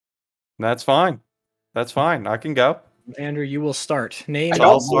That's fine. That's fine. I can go. Andrew, you will start. Name. I So I'll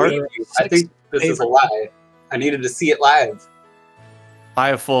don't start. believe you. I think this is a lie. I needed to see it live. I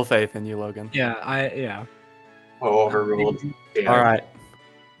have full faith in you, Logan. Yeah. Oh, overruled. Yeah.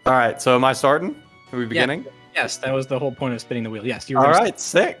 All right. So am I starting? Are we beginning? Yes, that was the whole point of spinning the wheel. Yes, you All were. right.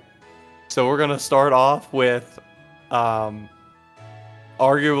 Sick. So we're gonna start off with, arguably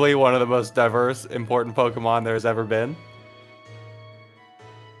one of the most diverse, important Pokemon there's ever been.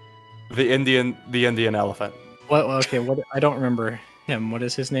 The Indian elephant. What? Okay. What? I don't remember him. What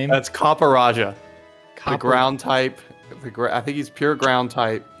is his name? That's Copperajah. The Copper. ground type. I think he's pure ground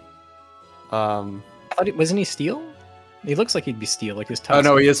type. I thought wasn't he steel? He looks like he'd be steel, like his tusks. Oh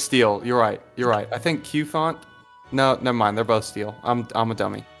no, he is steel. You're right. I think Q font. No, never mind. They're both steel. I'm a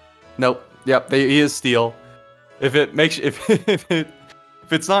dummy. Nope. Yep. He is steel. If it makes if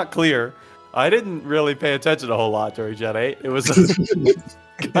it's not clear, I didn't really pay attention a whole lot during Gen 8. It was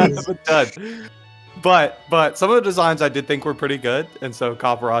kind of a dud. But some of the designs I did think were pretty good, and so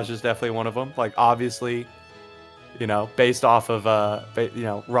Copperajah is definitely one of them. Like obviously, based off of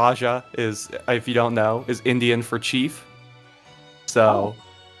Raja is, if you don't know, is Indian for chief. So,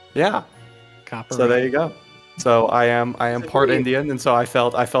 yeah. Copper. So there you go. So I am part Indian, and so I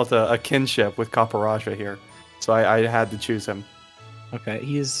felt a kinship with Copperajah here. So I had to choose him. Okay,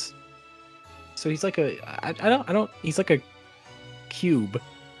 he's like a he's like a cube.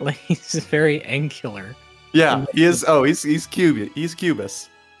 Like he's very angular. Yeah, he is. Oh, he's cubist. He's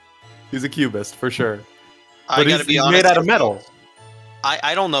cubist. He's a cubist for sure. I gotta be honest. Made out of metal.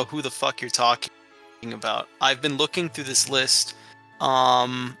 I don't know who the fuck you're talking about. I've been looking through this list.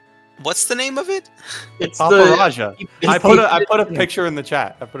 What's the name of it? It's Copperajah. I put a picture in the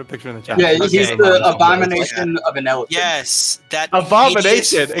chat. Yeah, he's Okay. the abomination of an elephant. Yes, that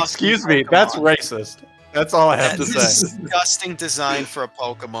Abomination. hideous Excuse fucking me. That's Pokemon. racist. That's all I have to That say. disgusting design for a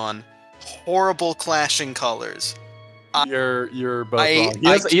Pokemon. Horrible clashing colors. You're both I- wrong.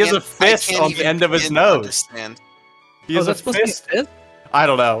 I He has a can't- I fist can't on the even end of his begin to nose. understand. He has a that's supposed to be fist. fifth? I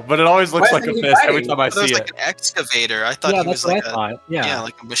don't know, but it always looks Why like a isn't he fist every fighting? time I There's see like it. an excavator. I thought Yeah, he that's was what like I thought. Yeah.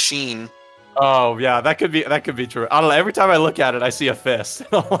 like a machine. Oh yeah, that could be true. I don't know. Every time I look at it, I see a fist.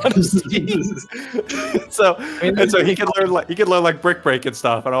 so he could learn like brick break and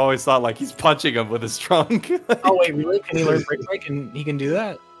stuff. And I always thought like he's punching him with his trunk. Oh wait, really? Can he learn brick break and he can do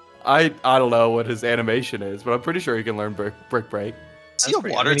that? I don't know what his animation is, but I'm pretty sure he can learn brick break. Is he That's a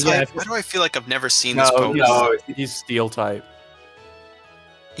pretty- water I mean, yeah, type? if- Why do I feel like I've never seen this No, Pokemon? No, he's steel type.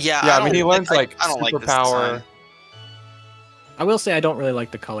 Yeah, Yeah, I mean he learns like I don't like this superpower. design. I will say I don't really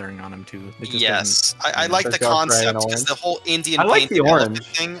like the coloring on him too. It just Yes, I Yeah, like the the dark gray and concept because the orange. whole Indian I like the painted elephant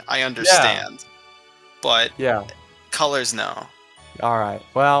orange. thing I understand, but Yeah. colors no. All right.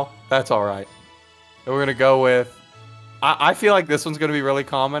 Well, that's all right. And we're gonna go with. I feel like this one's gonna be really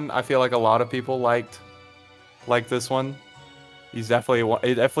common. I feel like a lot of people liked this one. He's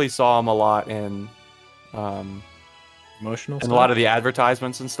definitely saw him a lot in emotional. a lot of the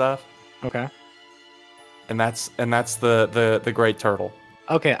advertisements and stuff. Okay. And that's the great turtle.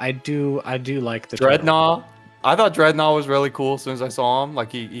 Okay, I do like the turtle. Dreadnought. I thought Dreadnought was really cool as soon as I saw him.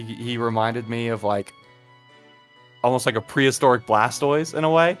 Like he reminded me of like almost like a prehistoric Blastoise in a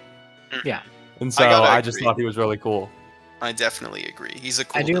way. Yeah, And so gotta I just agree. thought he was really cool. I definitely agree. He's a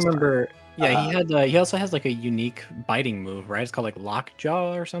cool. I do design. remember. Yeah, he also has like a unique biting move, right? It's called like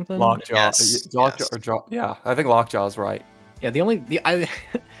Lockjaw or something. Lockjaw. Yes, Lockjaw yes. or jaw. Yeah, I think Lockjaw's right. Yeah,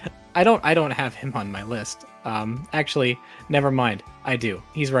 I don't have him on my list. Actually, never mind. I do.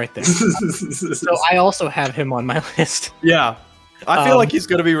 He's right there. So I also have him on my list. Yeah. I feel Um, like he's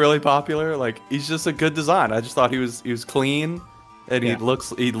gonna be really popular. Like he's just a good design. I just thought he was clean, and Yeah.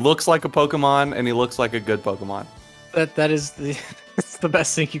 he looks like a Pokemon, and he looks like a good Pokemon. That is it's the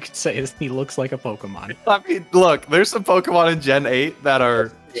best thing you could say is he looks like a Pokemon. I mean, look, there's some Pokemon in Gen 8 that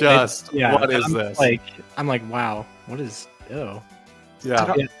are just Yeah, what is I'm this? I'm like, wow, what is? Oh,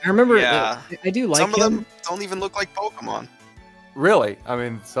 Yeah, yeah, I remember. Yeah. I do like Some of him. them don't even look like Pokemon. really. I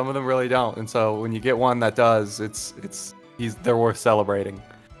mean, some of them really don't, and so when you get one that does, they're worth celebrating.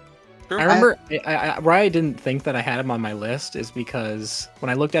 I remember why I didn't think that I had him on my list is because when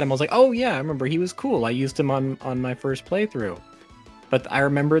I looked at him, I was like, oh yeah, I remember he was cool. I used him on my first playthrough, but I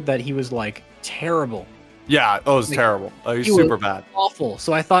remembered that he was like terrible, Yeah, it was Like, terrible. He's he was- super bad. awful.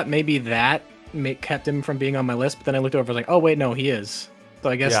 So I thought maybe that kept him from being on my list. But then I looked over, I was like, oh wait, no, he is. So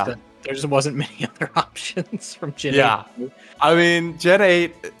I guess Yeah. that there just wasn't many other options from Gen Yeah. 8. I mean, Gen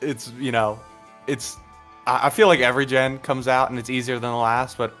 8, it's I feel like every gen comes out and it's easier than the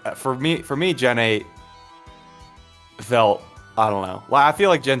last, but for me, Gen 8 felt, I don't know. Well, I feel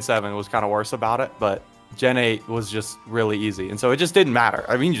like Gen 7 was kind of worse about it, but Gen 8 was just really easy, and so it just didn't matter.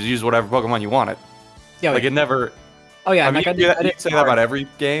 I mean, you just use whatever Pokemon you wanted. Yeah, Like it never. Oh yeah, I mean, like you didn't say that about every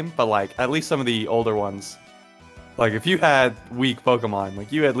game, but like at least some of the older ones, like if you had weak Pokemon,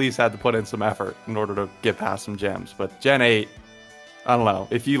 like you at least had to put in some effort in order to get past some gyms. But Gen 8, I don't know.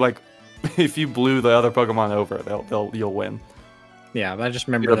 If you like, if you blew the other Pokemon over, you'll win. Yeah, but I just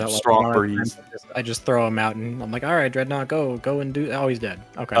remember that strong breeze. I just throw him out, and I'm like, all right, Dreadnought, go and do. Oh, he's dead.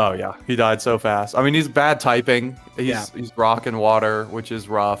 Okay. Oh yeah, he died so fast. I mean, he's bad typing. He's rock and water, which is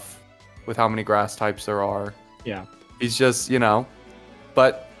rough with how many grass types there are. Yeah. He's just,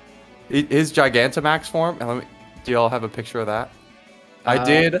 but his Gigantamax form. Do y'all have a picture of that? I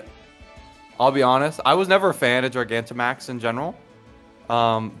did. I'll be honest. I was never a fan of Gigantamax in general,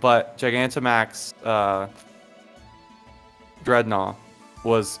 but Gigantamax Dreadnought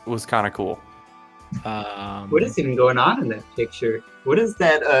was kind of cool. What is even going on in that picture? What is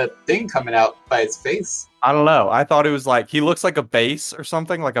that thing coming out by his face? I don't know. I thought it was like he looks like a base or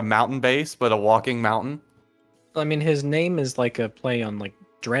something, like a mountain base, but a walking mountain. I mean, his name is like a play on like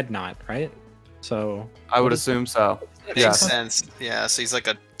Dreadnought, right? So I would assume so. It makes sense. Yeah, so he's like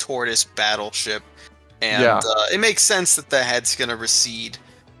a tortoise battleship, and it makes sense that the head's gonna recede.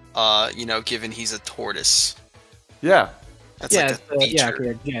 Given he's a tortoise. Yeah. That's like a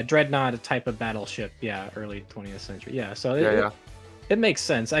feature. Dreadnought, a type of battleship. Yeah, early 20th century. Yeah, so it makes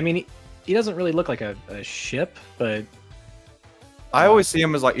sense. I mean, he doesn't really look like a ship, but I always see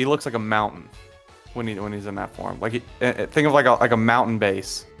him as like he looks like a mountain when he's in that form. Like think of like a mountain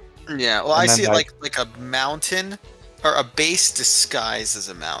base. Yeah, well, I see it like a mountain or a base disguised as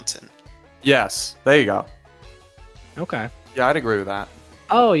a mountain. Yes, there you go. Okay. Yeah, I'd agree with that.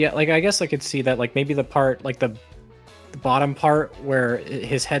 Oh yeah, like I guess I could see that. Like maybe the part, like the bottom part where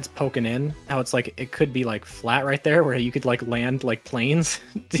his head's poking in, how it's like it could be like flat right there, where you could like land like planes.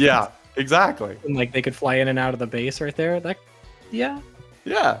 Yeah, exactly. And like they could fly in and out of the base right there. Yeah.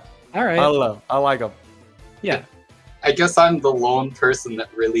 All right. I don't know. I like him. Yeah. I guess I'm the lone person that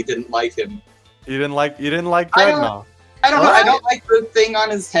really didn't like him. You didn't like Dreadnought? I don't know. I don't like the thing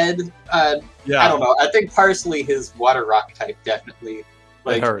on his head. I don't know. I think partially his water rock type definitely.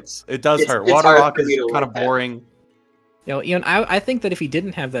 Like, it hurts. It does hurt. Water rock is kind of boring. I think that if he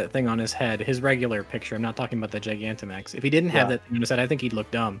didn't have that thing on his head, his regular picture, I'm not talking about the Gigantamax. If he didn't have that thing on his head, I think he'd look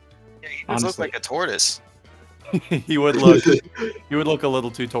dumb. Yeah, he does look like a tortoise. He would look a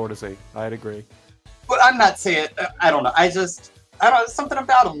little too tortoisey. I'd agree. But I'm not saying. I don't know. I don't know. Something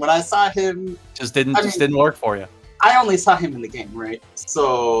about him when I saw him just didn't work for you. I only saw him in the game, right?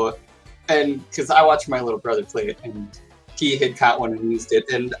 So, and because I watched my little brother play it, and he had caught one and used it,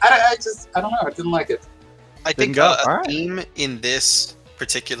 and I don't know. I didn't like it. I think a theme in this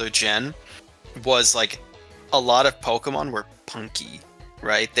particular gen was like a lot of Pokemon were punky,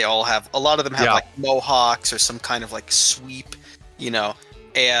 right? A lot of them have like mohawks or some kind of like sweep,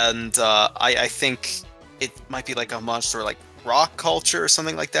 and I think it might be like a homage to like rock culture or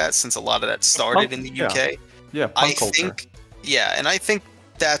something like that, since a lot of that started in the UK. Yeah, punk culture. And I think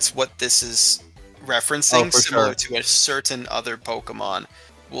that's what this is referencing, similar to a certain other Pokemon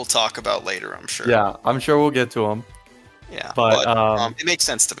we'll talk about later, I'm sure. Yeah, I'm sure we'll get to him. Yeah, but it makes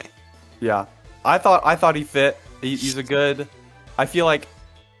sense to me. Yeah, I thought he fit. He's a good. I feel like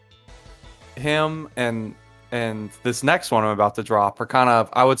him and this next one I'm about to drop are kind of,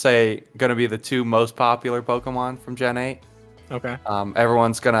 I would say, going to be the two most popular Pokemon from Gen 8. Okay.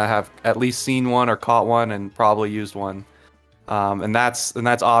 Everyone's gonna have at least seen one or caught one and probably used one. And that's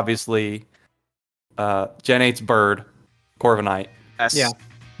obviously Gen 8's bird, Corviknight.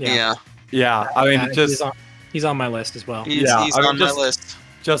 Yeah. I mean, he's on my list as well. He's on my list.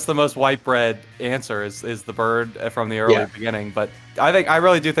 Just the most white bread answer is the bird from the early beginning. But I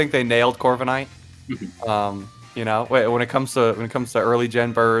really do think they nailed Corviknight. When it comes to early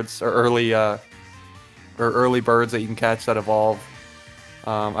gen birds or early birds that you can catch that evolve,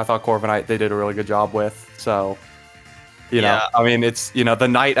 I thought Corviknight they did a really good job with. So, I mean, it's the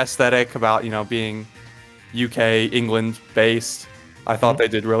knight aesthetic about being UK England based. I thought they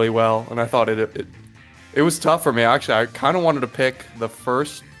did really well, and I thought it was tough for me. Actually, I kind of wanted to pick the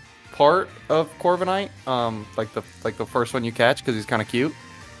first part of Corviknight, like the first one you catch, because he's kind of cute.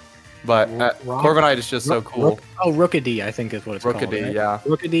 But Corviknight is just so cool. Rookidee, I think is what it's called. Rookidee, right? yeah.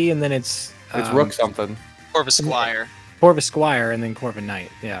 Rookidee, and then it's Rook something. Corvisquire, and then Corviknight.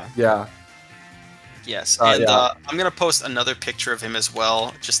 Yeah. Yeah. Yes, and I'm gonna post another picture of him as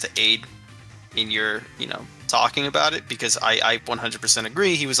well, just to aid in your, talking about it, because I 100%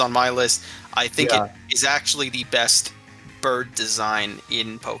 agree. He was on my list. I think it is actually the best bird design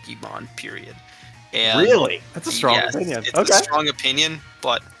in Pokemon, period. And really? That's a strong opinion. It's a strong opinion,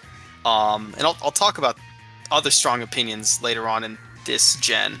 but And I'll talk about other strong opinions later on in this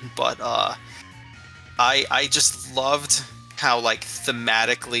gen, but I just loved how like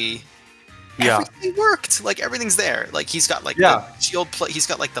thematically everything worked. Like everything's there. Like he's got like the shield plate. He's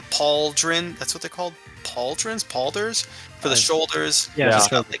got like the pauldron. That's what they're called. Paulders for the shoulders. Yeah, he's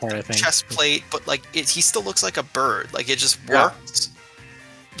got like the chest plate, but like he still looks like a bird. Like it just works.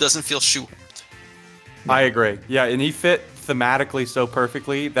 Doesn't feel shoehorned. I agree. Yeah, and he fit thematically so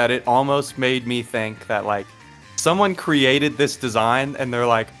perfectly that it almost made me think that like someone created this design and they're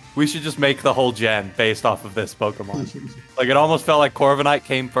like, we should just make the whole gen based off of this Pokemon. Like it almost felt like Corviknight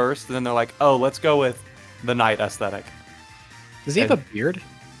came first, and then they're like, oh, let's go with the Knight aesthetic. Does he have a beard?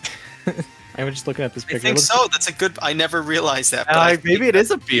 I was just looking at this picture. I think so. That's a good. I never realized that. But maybe it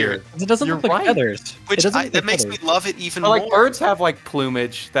is a beard. It doesn't look like feathers. Which that makes me love it even more. Like birds have like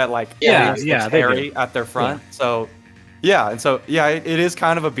plumage that like hairy at their front. So it is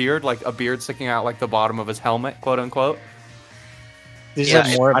kind of a beard, like a beard sticking out like the bottom of his helmet, quote unquote.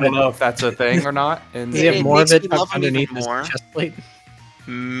 I don't know if that's a thing or not. And does he have more of it underneath his chest plate?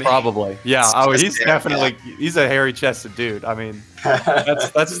 Probably, yeah. He's a hairy-chested dude. I mean,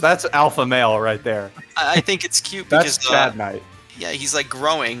 that's alpha male right there. I think it's cute because that's Chad Knight. Yeah, he's like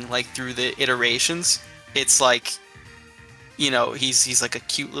growing like through the iterations. It's like, he's like a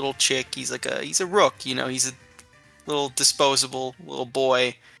cute little chick. He's a rook. He's a little disposable little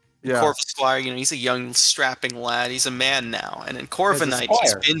boy. Yeah. Corvisquire, he's a young strapping lad. He's a man now, and in Corviknight,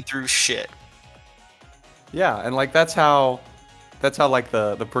 he's been through shit. Yeah, and like that's how like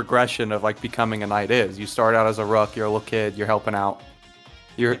the progression of like becoming a knight is. You start out as a rook, you're a little kid, you're helping out.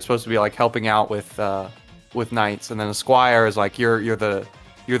 You're supposed to be like helping out with knights, and then a squire is like you're the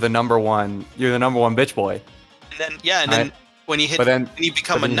number one bitch boy. And then when you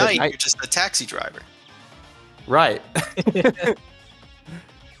become a knight, you're just a taxi driver. Right.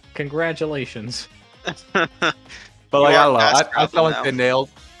 Congratulations. But like I don't know, I feel like they nailed.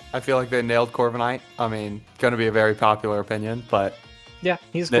 I feel like they nailed Corviknight. I mean, gonna be a very popular opinion, but yeah,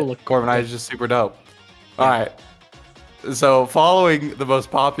 he's cool. Corviknight is just super dope. Yeah. All right. So following the most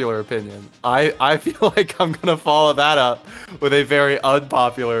popular opinion, I feel like I'm gonna follow that up with a very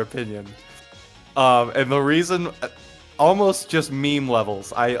unpopular opinion. And the reason, almost just meme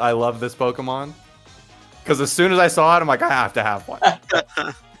levels. I love this Pokemon because as soon as I saw it, I'm like, I have to have one.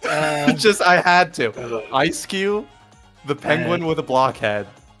 I had to. Ice Cube, the penguin with a blockhead,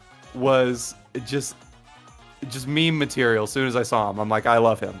 was just meme material. As soon as I saw him, I'm like, I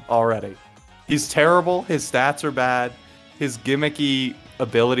love him already. He's terrible. His stats are bad. His gimmicky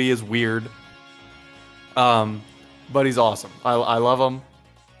ability is weird. But he's awesome. I love him.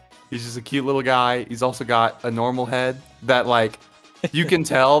 He's just a cute little guy. He's also got a normal head that like you can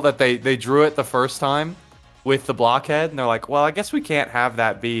tell that they drew it the first time with the blockhead, and they're like, well, I guess we can't have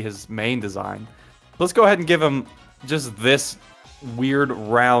that be his main design. Let's go ahead and give him just this weird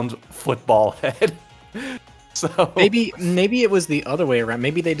round football head. So maybe it was the other way around.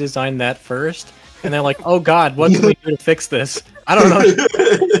 Maybe they designed that first, and they're like, "Oh God, what can we do to fix this?" I don't know.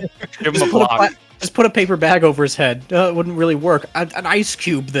 Give him a block. Just put a paper bag over his head. It wouldn't really work. An ice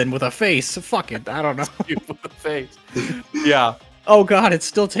cube then with a face. Fuck it. I don't know. With a face. Yeah. Oh God, it's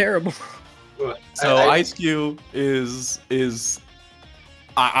still terrible. So Ice Cube is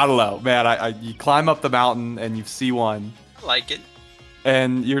I don't know, man. You climb up the mountain and you see one. I like it.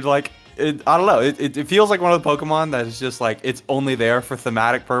 And you're like, I don't know. It feels like one of the Pokemon that is just like it's only there for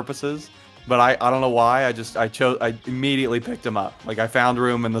thematic purposes. But I don't know why. I immediately picked him up. Like I found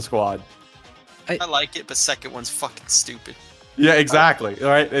room in the squad. I like it, but second one's fucking stupid. Yeah, exactly. All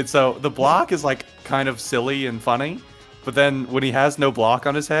right. And so the block is like kind of silly and funny, but then when he has no block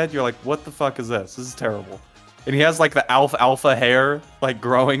on his head, you're like, what the fuck is this? This is terrible. And he has like the alpha hair like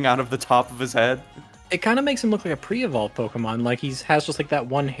growing out of the top of his head. It kind of makes him look like a pre-evolved Pokemon. Like has just like that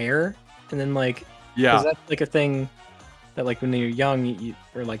one hair, and then like is that like a thing that like when you're young,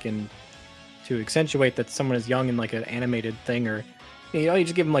 or like to accentuate that someone is young in like an animated thing, or you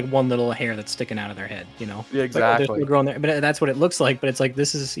just give them like one little hair that's sticking out of their head, Yeah, exactly. Like, growing there, but that's what it looks like. But it's like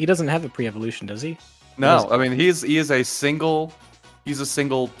he doesn't have a pre-evolution, does he? No, I mean he is a single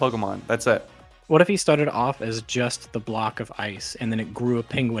Pokemon. That's it. What if he started off as just the block of ice, and then it grew a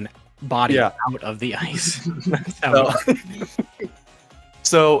penguin body out of the ice?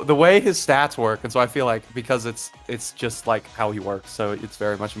 So the way his stats work, and so I feel like because it's just like how he works, so it's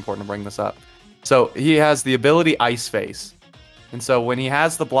very much important to bring this up. So he has the ability Ice Face. And so when he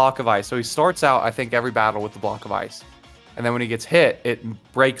has the block of ice, so he starts out, I think, every battle with the block of ice. And then when he gets hit, it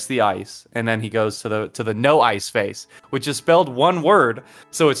breaks the ice. And then he goes to the no ice face, which is spelled one word.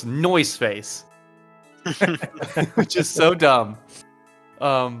 So it's noise face, which is so dumb.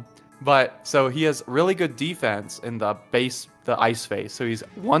 But so he has really good defense in the ice phase. So he's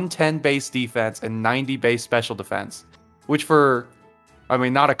 110 base defense and 90 base special defense, which I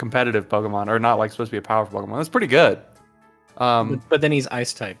mean, not a competitive Pokemon or not like supposed to be a powerful Pokemon. That's pretty good. But then he's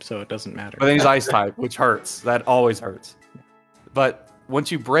ice type, so it doesn't matter. But then he's ice type, which hurts. That always hurts. But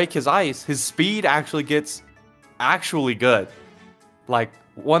once you break his ice, his speed actually gets good, like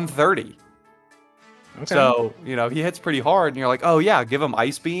 130. Okay. So, he hits pretty hard, and you're like, oh yeah, give him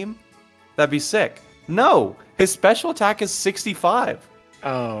Ice Beam? That'd be sick. No, his special attack is 65.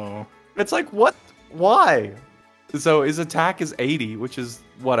 Oh. It's like, what? Why? So his attack is 80, which is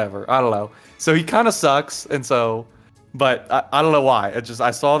whatever. I don't know. So he kind of sucks, and so... But I don't know why.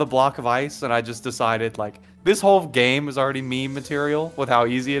 I saw the block of ice, and I just decided, like, this whole game is already meme material with how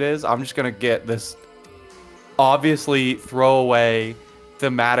easy it is. I'm just going to get this obviously throwaway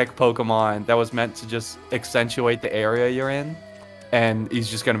thematic Pokemon that was meant to just accentuate the area you're in, and he's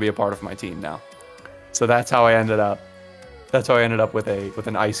just going to be a part of my team now. So that's how I ended up. That's how I ended up with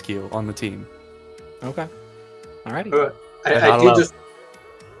an Ice Cube on the team. Okay. Alrighty.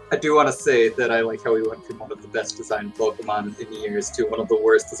 I do want to say that I like how we went from one of the best designed Pokemon in years to one of the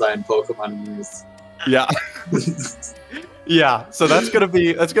worst designed Pokemon in years. Yeah. Yeah. So that's gonna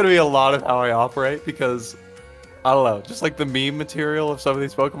be a lot of how I operate because I don't know, just like the meme material of some of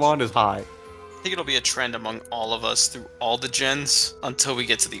these Pokemon is high. I think it'll be a trend among all of us through all the gens until we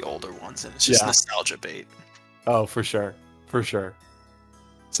get to the older ones, and it's just nostalgia bait. Oh, for sure. For sure.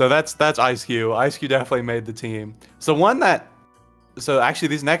 So that's Ice Cube. Ice Cube definitely made the team. So actually,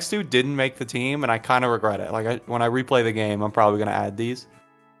 these next two didn't make the team, and I kind of regret it. Like, when I replay the game, I'm probably going to add these.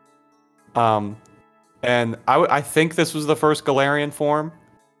 And I think this was the first Galarian form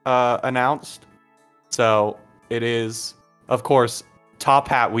announced. So it is, of course, Top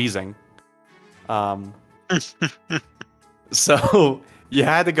Hat Weezing. So you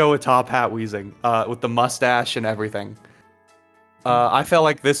had to go with Top Hat Weezing with the mustache and everything. I felt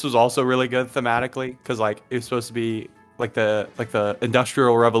like this was also really good thematically because like it was supposed to be like the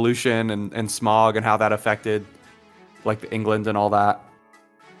Industrial Revolution and smog and how that affected like England and all that.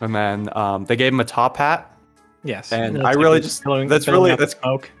 And then they gave him a top hat. Yes. And I really just that's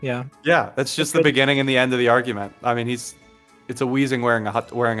smoke. Yeah. Yeah, that's just the beginning and the end of the argument. I mean, it's a Weezing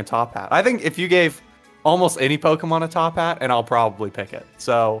wearing a top hat. I think if you gave almost any Pokemon a top hat, and I'll probably pick it.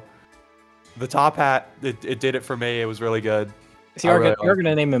 So the top hat, it did it for me. It was really good. So you're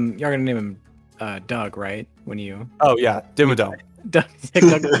gonna name him Doug, right? When you Oh yeah, Dimmadome. Doug.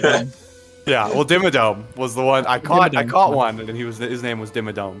 Yeah, well Dimmadome was the one I caught. I caught one, and his name was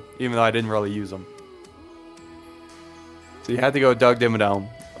Dimmadome, even though I didn't really use him. So you had to go with Doug Dimmadome,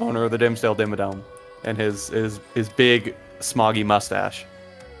 owner of the Dimsdale Dimmadome, and his big smoggy mustache.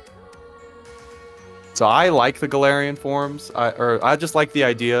 So I like the Galarian forms, I just like the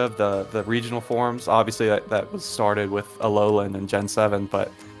idea of the regional forms. Obviously, that was started with Alolan and Gen 7,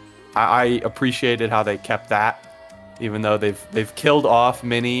 but I appreciated how they kept that, even though they've killed off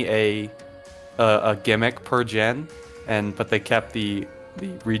many a gimmick per gen, but they kept the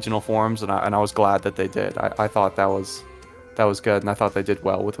regional forms, and I was glad that they did. I thought that was good, and I thought they did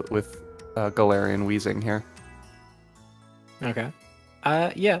well with Galarian Weezing here. Okay.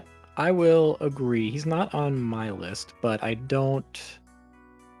 Yeah. I will agree. He's not on my list, but I don't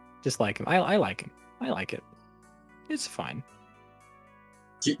dislike him. I like him. I like it. It's fine.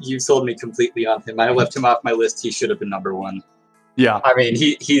 You sold me completely on him. I left him off my list. He should have been number one. Yeah. I mean,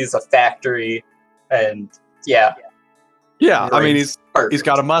 he's a factory, and yeah. Yeah, I mean, he's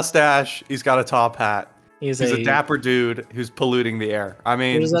got a mustache. He's got a top hat. He's a dapper dude who's polluting the air. I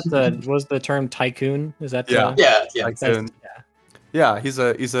mean, was the term tycoon? Is that yeah? Tycoon. Yeah, he's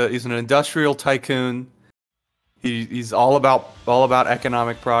an industrial tycoon. He's all about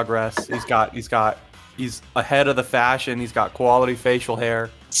economic progress. He's ahead of the fashion. He's got quality facial hair.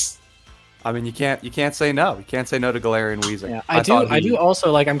 I mean, you can't say no. You can't say no to Galarian Weezing. Yeah, I do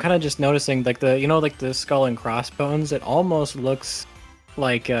also like. I'm kind of just noticing like the skull and crossbones. It almost looks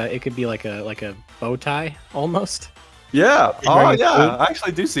like it could be like a bow tie almost. Yeah. Oh yeah. I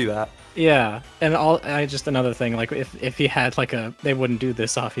actually do see that. Yeah, and just another thing, like if he had like they wouldn't do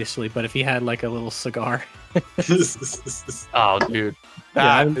this obviously, but if he had like a little cigar. Oh, dude,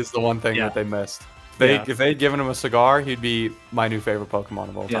 that is the one thing that they missed. If they'd given him a cigar, he'd be my new favorite Pokemon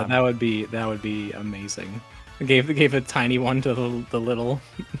of all time. Yeah, that would be amazing. Gave a tiny one to the little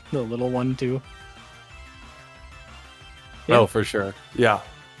one too. Yeah. Oh, for sure. Yeah.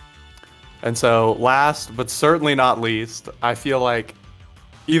 And so, last but certainly not least, I feel like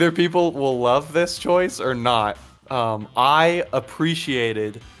either people will love this choice or not. I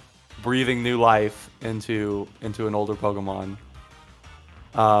appreciated breathing new life into an older Pokemon.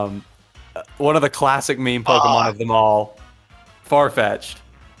 one of the classic meme Pokemon of them all, Farfetch'd.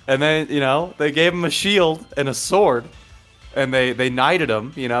 And then, they gave him a shield and a sword, and they knighted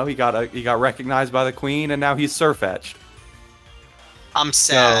him. He got recognized by the queen, and now he's Surfetch'd. I'm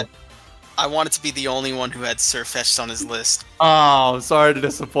sad. So, I wanted to be the only one who had Surfetch'd on his list. Oh, sorry to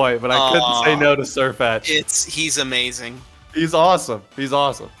disappoint, but I couldn't say no to Surfetch'd. He's amazing. He's awesome. He's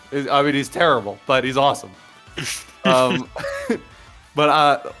awesome. I mean, he's terrible, but he's awesome. But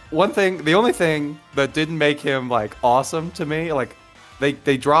the only thing that didn't make him like awesome to me, like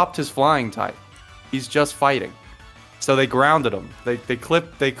they dropped his flying type. He's just fighting. So they grounded him. They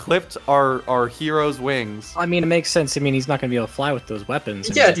clipped our hero's wings. I mean, it makes sense. I mean, he's not going to be able to fly with those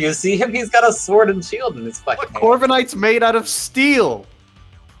weapons. Yeah, do you see him? He's got a sword and shield in his fucking hand. Corviknight's made out of steel.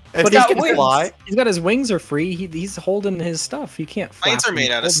 But he can fly. He's got his wings are free. He's holding his stuff. He can't fly. Mines are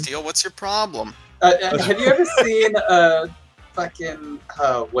made out of steel. What's your problem? Have you ever seen fucking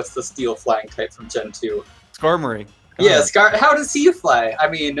what's the steel flying type from Gen 2? Skarmory. Yeah, how does he fly? I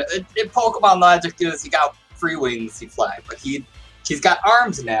mean, in Pokemon logic is he got free wings, he fly, but he's got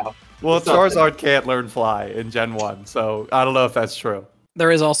arms now. Well, Charizard can't learn fly in Gen 1, so I don't know if that's true. There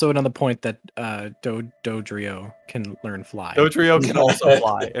is also another point that Dodrio can learn fly. Dodrio can also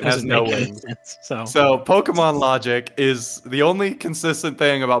fly. It has no wings. So Pokemon logic is the only consistent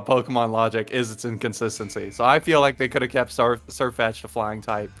thing about Pokemon logic is its inconsistency. So I feel like they could have kept Surfetch'd a flying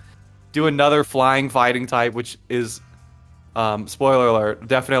type. Do another flying fighting type, which is, spoiler alert,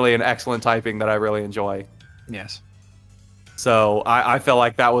 definitely an excellent typing that I really enjoy. Yes. So I felt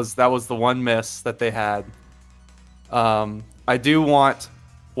like that was the one miss that they had. I do want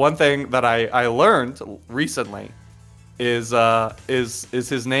one thing that I learned recently is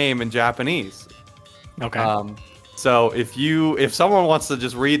his name in Japanese. Okay. So if someone wants to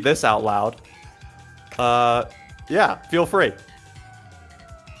just read this out loud, yeah, feel free.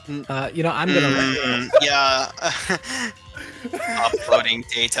 I'm gonna. Yeah. Uploading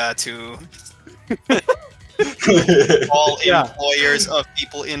data to all employers of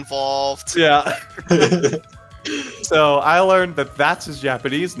people involved. Yeah. So I learned that that's his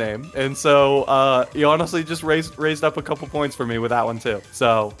Japanese name, and so he honestly just raised up a couple points for me with that one too.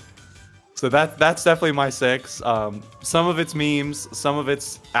 So that's definitely my 6. Some of it's memes, some of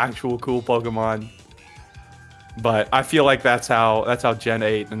it's actual cool Pokemon, but I feel like that's how Gen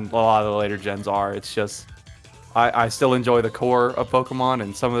 8 and a lot of the later gens are. It's just I still enjoy the core of Pokemon,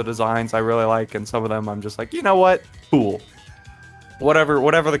 and some of the designs I really like, and some of them I'm just like, you know what, cool,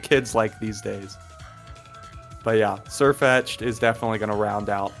 whatever the kids like these days. But yeah, Surfetch'd is definitely going to round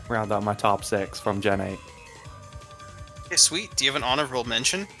out my top 6 from Gen 8. Okay, sweet. Do you have an honorable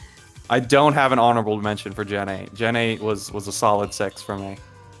mention? I don't have an honorable mention for Gen 8. Gen 8 was a solid 6 for me.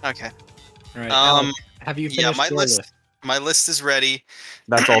 Okay. All right. Have you finished my list? My list is ready.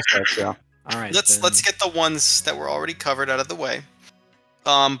 That's all 6, yeah. All right. Let's get the ones that were already covered out of the way.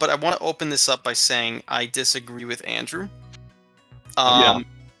 But I want to open this up by saying I disagree with Andrew.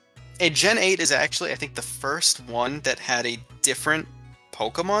 And Gen 8 is actually, I think, the first one that had a different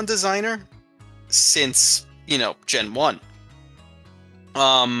Pokemon designer since, Gen 1.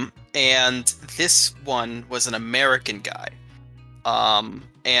 And this one was an American guy.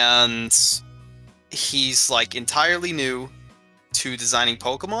 And he's, like, entirely new to designing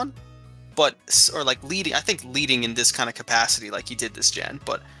Pokemon, leading in this kind of capacity like he did this gen.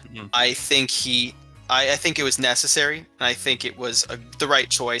 But I think I think it was necessary, and I think it was the right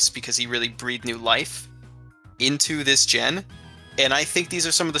choice because he really breathed new life into this gen, and I think these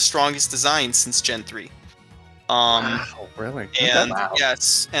are some of the strongest designs since Gen 3. Wow, really? And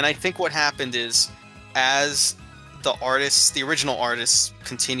yes, and I think what happened is, as the original artists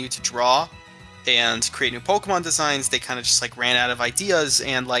continued to draw and create new Pokemon designs, they kind of just like ran out of ideas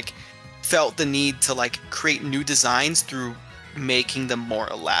and like felt the need to like create new designs through making them more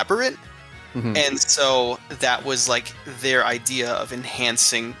elaborate. Mm-hmm. And so that was like their idea of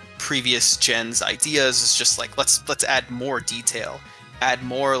enhancing previous gens' ideas. Is just like let's add more detail, add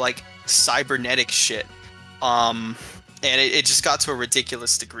more like cybernetic shit, and it just got to a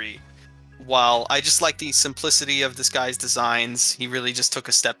ridiculous degree. While I just like the simplicity of this guy's designs, he really just took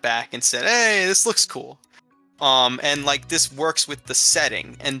a step back and said, "Hey, this looks cool," and like this works with the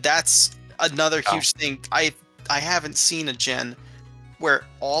setting, and that's another huge thing. I haven't seen a gen where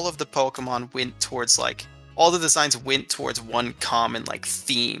all of the Pokemon went towards like all the designs went towards one common like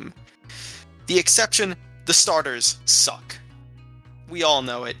theme. The exception, the starters suck. We all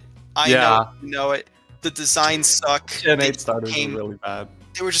know it. I know you know it. The designs suck. Gen 8 starters are really bad.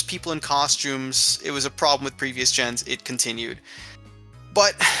 They were just people in costumes. It was a problem with previous gens. It continued.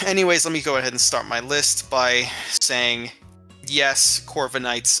 But anyways, let me go ahead and start my list by saying, yes,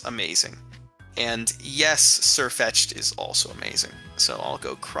 Corviknight's amazing. And yes, Sirfetch'd is also amazing. So I'll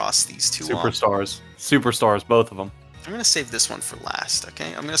go cross these two off. Superstars, both of them. I'm going to save this one for last, okay?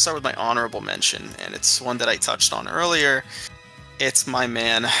 I'm going to start with my honorable mention, and it's one that I touched on earlier. It's my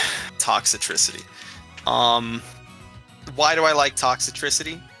man, Toxicity. Why do I like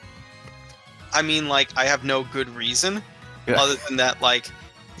Toxicity? I mean, like, I have no good reason, other than that, like,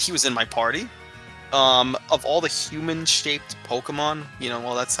 he was in my party. Of all the human-shaped Pokemon, you know,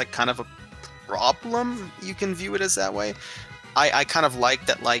 well, that's, like, kind of a problem. You can view it as that way. I kind of like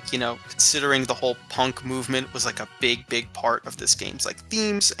that, like, you know, considering the whole punk movement was, like, a big part of this game's, like,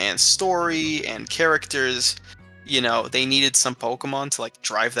 themes and story and characters, you know, they needed some Pokemon to, like,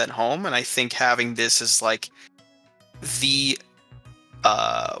 drive that home, and I think having this as, like, the,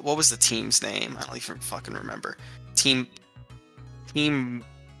 what was the team's name? I don't even fucking remember. Team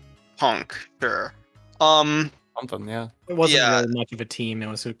Punk, sure. Something, yeah. It wasn't really much of a team. It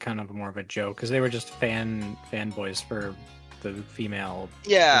was kind of more of a joke because they were just fanboys for the female.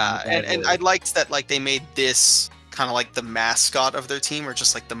 Yeah, and I liked that, like, they made this kind of like the mascot of their team, or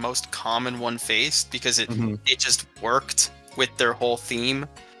just like the most common one faced, because it just worked with their whole theme.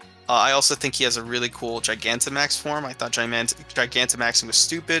 I also think he has a really cool Gigantamax form. I thought Gigantamaxing was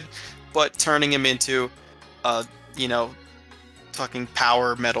stupid, but turning him into you know, fucking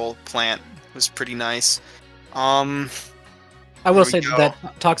power metal plant was pretty nice. I will say that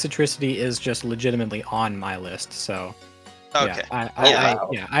Toxicity is just legitimately on my list, so okay.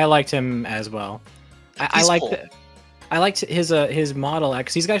 Yeah, I liked him as well. I liked his model,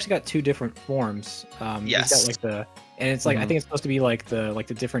 because he's actually got two different forms. Yes. He's got like and it's like I think it's supposed to be like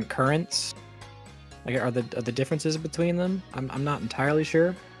the different currents. Like, are the differences between them? I'm not entirely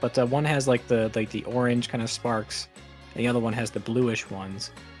sure, but one has like the orange kind of sparks, and the other one has the bluish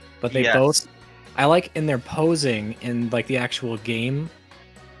ones. But they both, I like in their posing in like the actual game,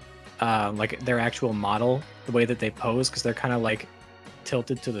 like their actual model, the way that they pose, because they're kind of like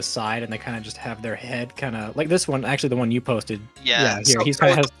tilted to the side, and they kind of just have their head kind of like this one. Actually, the one you posted. Yeah. Here So he's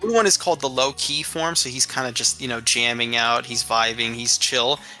kind of. The blue one is called the low key form, so he's kind of just, you know, jamming out. He's vibing. He's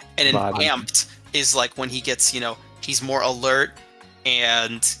chill. And an amped is like when he gets, you know, he's more alert,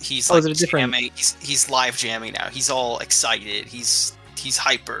 and he's like jamming. He's live jamming now. He's all excited. He's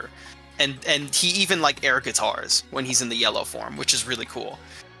hyper, and he even like air guitars when he's in the yellow form, which is really cool.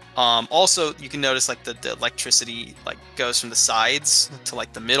 Also, you can notice like the electricity like goes from the sides to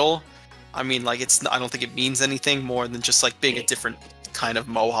like the middle. I mean, like I don't think it means anything more than just like being a different kind of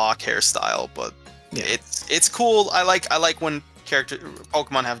mohawk hairstyle, but it's cool. I like when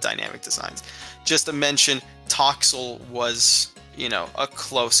Pokemon have dynamic designs. Just to mention, Toxel was, you know, a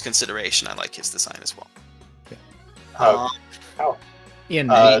close consideration. I like his design as well. Ian,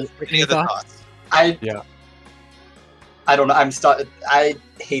 any other thoughts? I don't know. I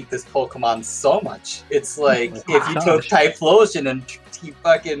hate this Pokemon so much. It's like if you took Typhlosion and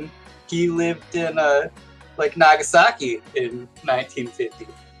he lived in like Nagasaki in 1950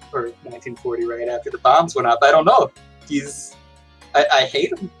 or 1940, right after the bombs went up. I don't know. I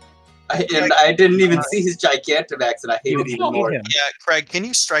hate him. I didn't even see his Gigantamax, and I hate it even more. Yeah, Craig, can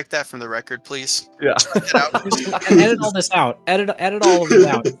you strike that from the record, please? Yeah. Edit all this out. Edit all of this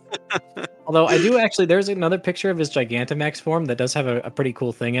out. Although I do actually, there's another picture of his Gigantamax form that does have a pretty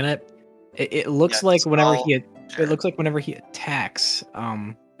cool thing in it. It looks like whenever it looks like whenever he attacks.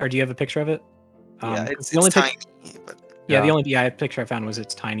 Or do you have a picture of it? It's tiny. The picture I found was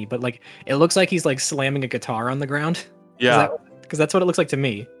it's tiny, but like it looks like he's like slamming a guitar on the ground. Yeah. Because that's what it looks like to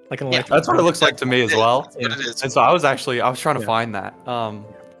me. Like an electric. That's what it looks like to me as well. What it is. And so I was trying to find that.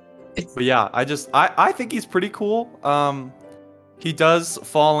 But yeah, I think he's pretty cool. He does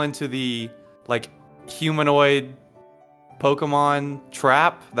fall into the like humanoid Pokemon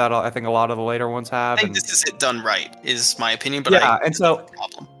trap that I think a lot of the later ones have. I think this is it done right, is my opinion. But and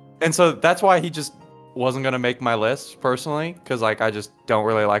so that's why he just wasn't gonna make my list personally, because like I just don't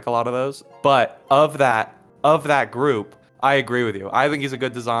really like a lot of those. But of that group, I agree with you. I think he's a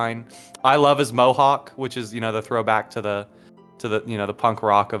good design. I love his mohawk, which is, you know, the throwback to the you know, the punk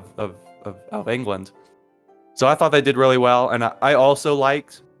rock of England. So I thought they did really well, and I also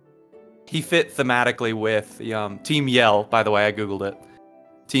liked he fit thematically with Team Yell. By the way, I googled it.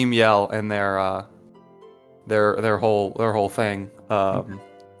 Team Yell and their whole thing,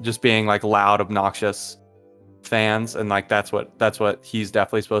 just being like loud, obnoxious fans, and like that's what he's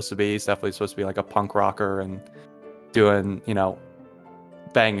definitely supposed to be. He's definitely supposed to be like a punk rocker and doing, you know,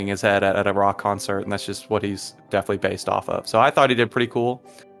 banging his head at a rock concert, and that's just what he's definitely based off of. So I thought he did pretty cool.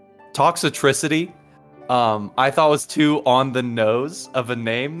 Toxicity, I thought was too on the nose of a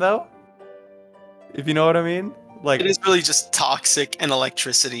name, though, if you know what I mean. Like it is really just toxic and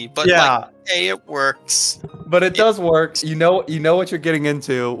electricity, but yeah. like, hey, it works. But it does work. You know what you're getting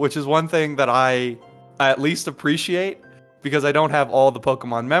into, which is one thing that I at least appreciate because I don't have all the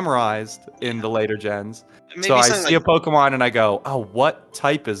Pokemon memorized in the later gens. Maybe So I something see like, a Pokemon and I go, "Oh, what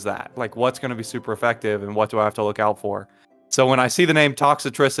type is that? Like what's going to be super effective and what do I have to look out for?" So when I see the name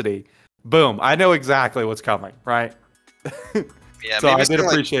Toxicity, boom, I know exactly what's coming, right? yeah, So maybe I did something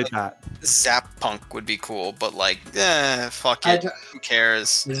appreciate like that. Zap Punk would be cool, but like, fuck I it. don't- Who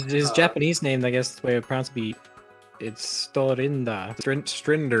cares? His Japanese name, I guess the way it pronounced be, it's Storinda.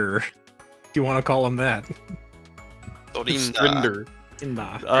 Strinder. If you want to call him that. Dorinda. Strinder.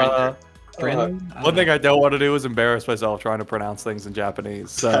 Inda. One thing I don't want to do is embarrass myself trying to pronounce things in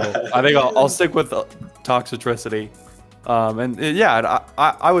Japanese. So I think I'll stick with Toxicity. Yeah,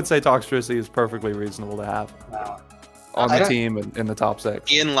 I would say Toxicity is perfectly reasonable to have on the team in the top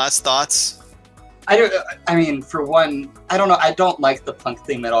 6. Ian, last thoughts? I mean, for one, I don't know. I don't like the punk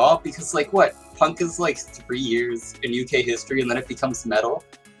theme at all because, like, what? Punk is like 3 years in UK history and then it becomes metal.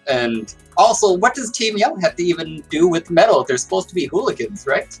 And also, what does Team Yell have to even do with metal? They're supposed to be hooligans,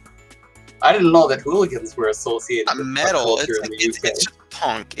 right? I didn't know that hooligans were associated with metal. culture in the UK. It's just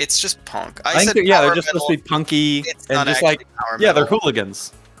punk. It's just punk. I think they're just supposed to be punky and just like they're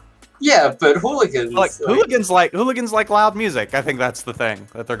hooligans. Yeah, but hooligans hooligans like loud music. I think that's the thing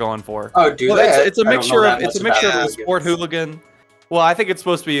that they're going for. Oh, do they? It's a mixture of a sport hooligan. Well, I think it's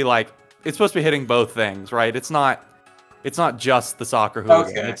supposed to be like it's supposed to be hitting both things, right? It's not just the soccer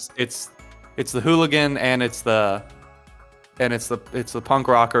hooligan. Okay. It's the hooligan and it's the punk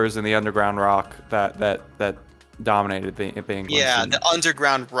rockers and the underground rock that dominated the England Yeah, scene. the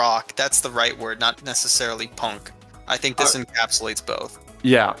underground rock. That's the right word, not necessarily punk. I think this encapsulates both.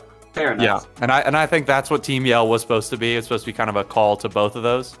 Yeah. Fair enough. Yeah, and I think that's what Team Yell was supposed to be. It's supposed to be kind of a call to both of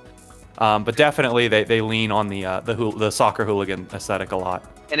those. But definitely they lean on the soccer hooligan aesthetic a lot.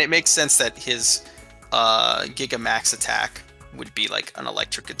 And it makes sense that his Gigamax attack would be like an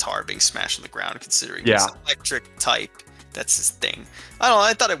electric guitar being smashed on the ground, considering he's an electric type. That's his thing. I don't know.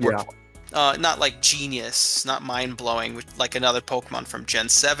 I thought it worked. Yeah. Not like genius, not mind blowing, like another Pokemon from Gen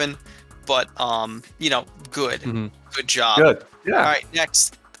 7, but good. Mm-hmm. Good job. Good. Yeah. All right,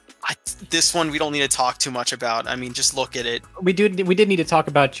 next. This one we don't need to talk too much about. I mean, just look at it. We did need to talk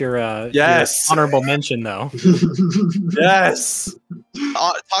about your your honorable mention though. Yes.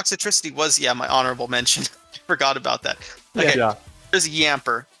 Toxicity was my honorable mention. Forgot about that. Okay. Yeah. There's a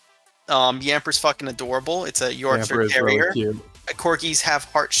Yamper. Yamper's fucking adorable. It's a Yorkshire Terrier. Really Corgis have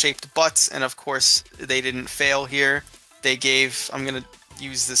heart-shaped butts, and of course they didn't fail here. They gave. I'm gonna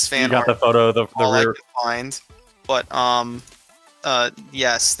use this fan. You got the photo of the rear. Find, but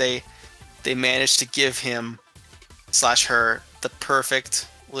yes, they managed to give him / her the perfect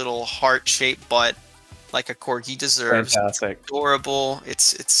little heart-shaped butt, like a corgi deserves. Fantastic. It's adorable.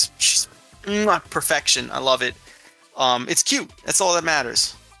 It's perfection. I love it. It's cute. That's all that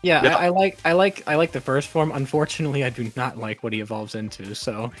matters. Yeah, yep. I like the first form. Unfortunately, I do not like what he evolves into.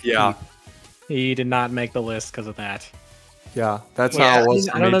 So he did not make the list because of that. Yeah, that's how it was.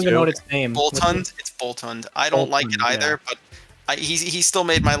 I don't even know what its name. Boltund. It's Boltund. I don't like it either, but he still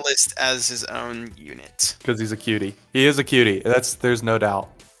made my list as his own unit. Because he's a cutie. He is a cutie. There's no doubt.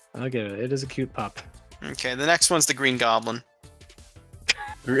 I'll give it. It is a cute pup. Okay, the next one's the Green Goblin.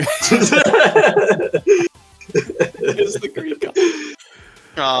 It's the Green Goblin.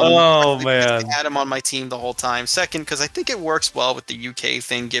 Man, I had him on my team the whole time. Second, because I think it works well with the UK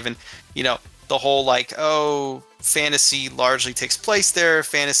thing, given the whole fantasy largely takes place there.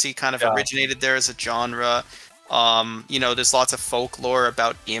 Fantasy kind of originated there as a genre. There's lots of folklore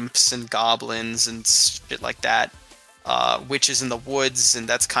about imps and goblins and shit like that. Witches in the woods, and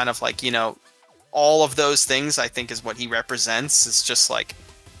that's kind of all of those things. I think is what he represents. It's just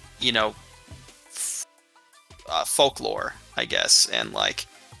folklore, I guess, and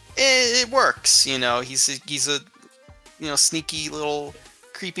it works. He's a sneaky little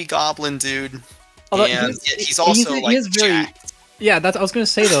creepy goblin dude. Although and he's also jacked. Yeah, I was gonna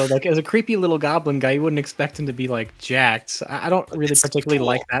say though, as a creepy little goblin guy, you wouldn't expect him to be jacked. I don't really particularly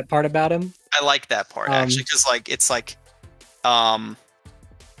like that part about him. I like that part actually, because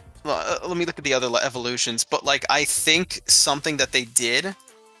let me look at the other evolutions, but I think something that they did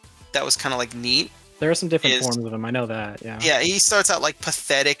that was kind of neat. There are some different forms of him. I know that. Yeah. Yeah, he starts out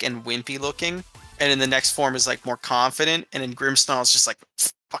pathetic and wimpy looking, and in the next form is more confident, and in Grimmsnarl is just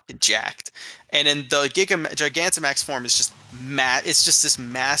fucking jacked, and in the Gigantamax form is just it's just this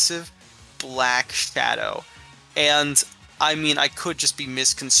massive black shadow, and I mean I could just be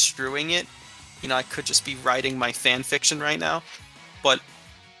misconstruing it, I could just be writing my fan fiction right now, but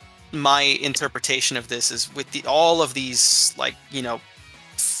my interpretation of this is with all of these like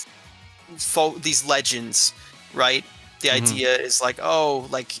these legends, right? The idea is like, oh,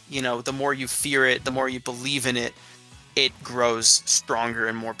 like, the more you fear it, the more you believe in it, it grows stronger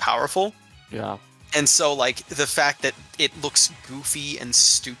and more powerful. Yeah. And so, like, the fact that it looks goofy and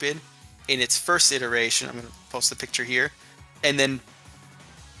stupid in its first iteration, I'm going to post the picture here, and then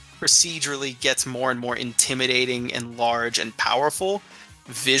procedurally gets more and more intimidating and large and powerful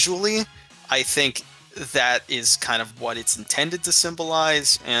visually, I think that is kind of what it's intended to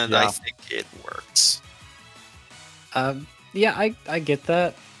symbolize, and I think it works. Yeah, I get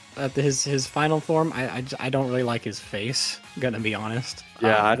that. His final form, I don't really like his face. I'm gonna be honest.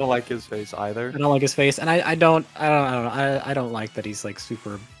 Yeah, I don't like his face either. I don't like his face, and I don't like that he's like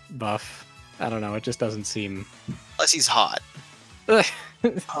super buff. I don't know. It just doesn't seem. Plus, he's hot.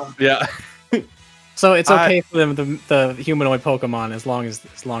 Yeah. So it's okay for them, the humanoid Pokemon, as long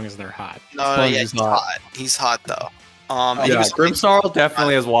as they're hot. No, yeah, he's hot. He's hot though. Yeah, Grimmsnarl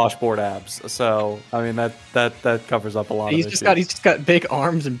definitely has washboard abs, so I mean that covers up a lot. He's just got big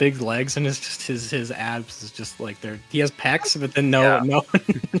arms and big legs, and it's just his abs is just like he has pecs, but then nothing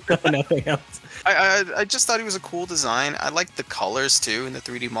else. I just thought he was a cool design. I liked the colors too in the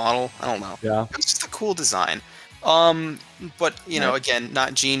 3D model. I don't know. Yeah, it was just a cool design. But again,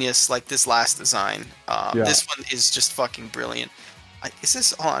 not genius like this last design. This one is just fucking brilliant. Is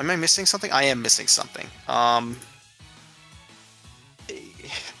this? Oh, am I missing something? I am missing something.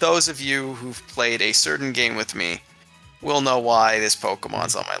 Those of you who've played a certain game with me will know why this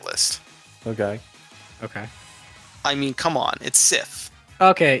Pokemon's on my list. Okay. I mean, come on, it's Sif.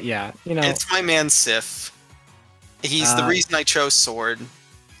 Okay, yeah, it's my man Sif. He's the reason I chose Sword.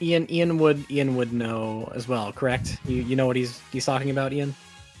 Ian would know as well, correct? You know what he's talking about, Ian?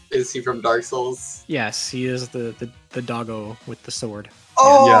 Is he from Dark Souls? Yes, he is the doggo with the sword.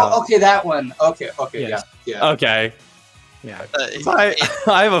 Oh, yeah. Okay, that one. Okay, yes. yeah. Okay. Yeah. I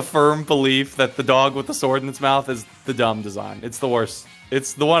have a firm belief that the dog with the sword in its mouth is the dumb design. It's the worst.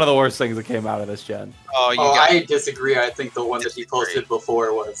 It's one of the worst things that came out of this gen. I disagree. I think the one that he posted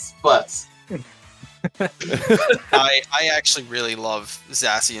before was, but I actually really love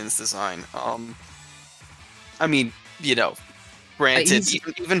Zacian's design. I mean, granted,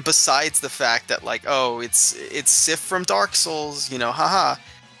 even besides the fact that like, it's Sif from Dark Souls, haha.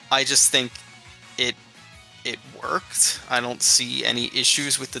 I just think it worked. I don't see any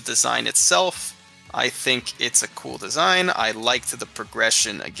issues with the design itself. I think it's a cool design. I liked the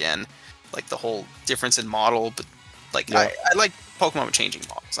progression again, like the whole difference in model, but like I like Pokemon with changing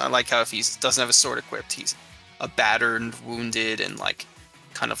models. I like how if he doesn't have a sword equipped, he's a battered, wounded, and like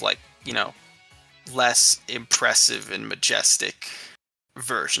kind of like, less impressive and majestic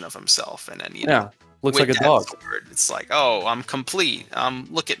version of himself. And then looks like a dog. Sword, it's like, oh, I'm complete.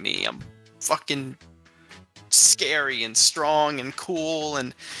 Look at me. I'm fucking scary and strong and cool,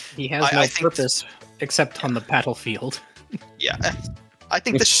 and he has no purpose except on the battlefield. Yeah, I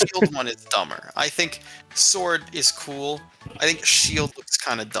think the shield one is dumber. I think sword is cool. I think shield looks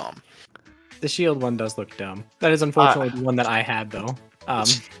kind of dumb. The shield one does look dumb. That is unfortunately the one that I had though.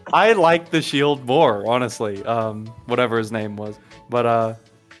 I like the shield more, honestly. Whatever his name was, but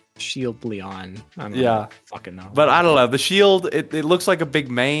Shield Leon. I don't fucking know. But I don't know. The shield, it looks like a big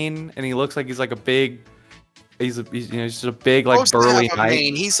mane, and he looks like he's like a big. He's just a big like burly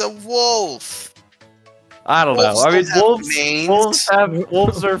knight. He's a wolf. I don't know. I mean,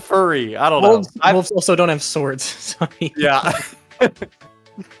 wolves are furry. I don't know. Wolves also don't have swords. So yeah.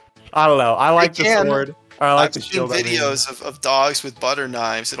 I don't know. I like the sword. Or I like the shield. I've seen videos of dogs with butter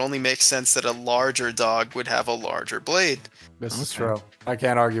knives. It only makes sense that a larger dog would have a larger blade. This is true. I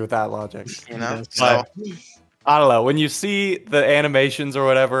can't argue with that logic. So. I don't know. When you see the animations or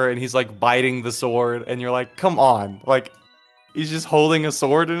whatever, and he's like biting the sword, and you're like, "Come on!" Like he's just holding a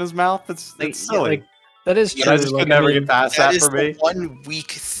sword in his mouth. It's silly. That is true. I just could never get past that for me. One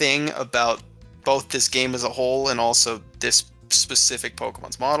weak thing about both this game as a whole and also this specific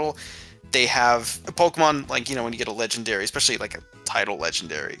Pokemon's model. They have a Pokemon like when you get a legendary, especially like a title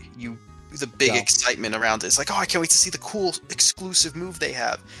legendary, the big excitement around it is like, oh, I can't wait to see the cool exclusive move they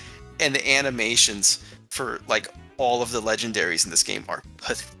have, and the animations for like all of the legendaries in this game are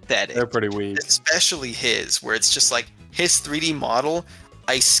pathetic. They're pretty weak. Especially his, where it's just like his 3D model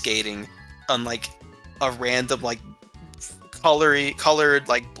ice skating on like a random like colored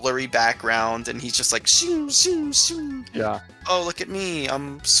like blurry background, and he's just like shoo, shoo, shoo. Yeah. Oh, look at me,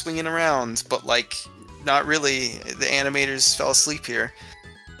 I'm swinging around, but like not really. The animators fell asleep here.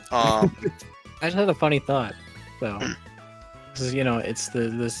 I just had a funny thought though. This is, it's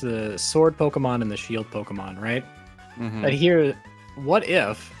the sword Pokemon and the shield Pokemon, right? Mm-hmm. But here, what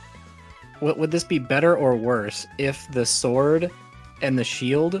if would this be better or worse if the sword and the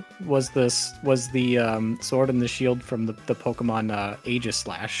shield was the sword and the shield from the Pokemon Aegis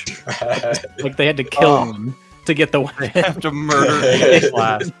Slash? Like they had to kill him to get the weapon. They have to murder Aegis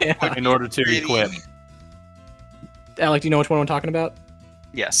Slash in order to Really? equip. Alec, do you know which one I'm talking about?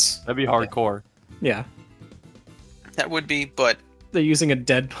 Yes, That'd be hardcore. Yeah. that would be, but They're using a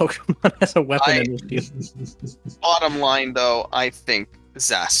dead Pokemon as a weapon in this field. bottom line though, I think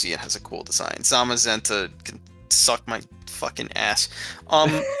Zacian has a cool design. Zamazenta can suck my fucking ass. All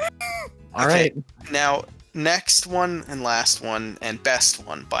right. Now, next one and last one and best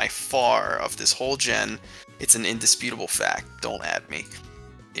one by far of this whole gen, it's an indisputable fact, don't at me,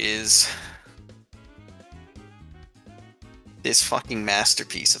 is this fucking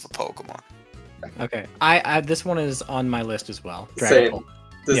masterpiece of a Pokemon. Okay. I this one is on my list as well. Same. Dragapult.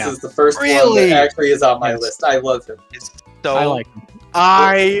 This Yeah. is the first one Really? that actually is on my Yes. list. I love him. It's so I like him.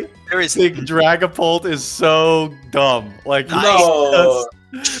 I there is think Dragapult is so dumb. Like No,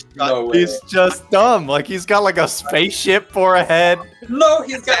 no way. he's just dumb. Like he's got like a spaceship for a head. No,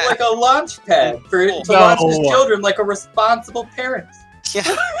 he's got like a launch pad to No. launch his children like a responsible parent.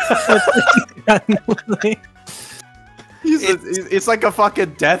 yeah. It's like a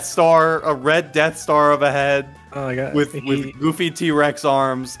fucking Death Star, a red Death Star of a head Oh my god. with He- goofy T-Rex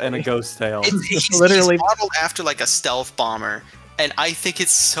arms and a ghost tail. He's Literally- modeled after like a stealth bomber, and I think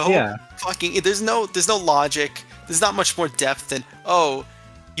it's so Yeah. fucking. There's no logic. There's not much more depth than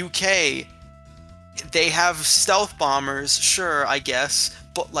UK. They have stealth bombers, sure, I guess,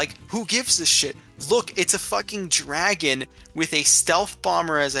 but like, who gives a shit? Look, it's a fucking dragon with a stealth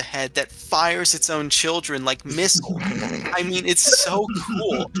bomber as a head that fires its own children like missiles. I mean, it's so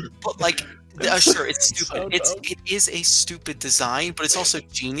cool, but like. Sure, it's stupid. It is a stupid design, but it's also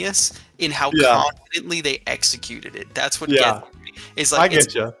genius in how confidently they executed it. That's what gets me. Is like I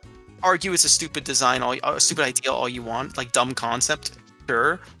get you. argue it's a stupid design, a stupid idea, all you want, like dumb concept,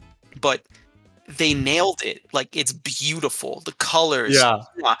 sure, but they nailed it. Like it's beautiful. The colors,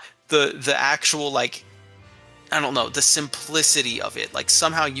 the actual like. I don't know, the simplicity of it. Like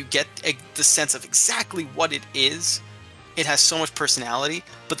somehow you get the sense of exactly what it is. It has so much personality,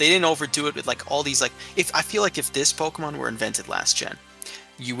 but they didn't overdo it with like all these like. If I feel like if this Pokemon were invented last gen,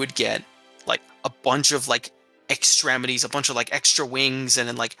 you would get like a bunch of like extremities, a bunch of like extra wings, and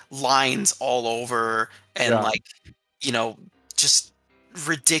then like lines all over, and like just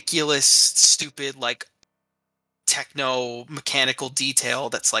ridiculous, stupid like techno mechanical detail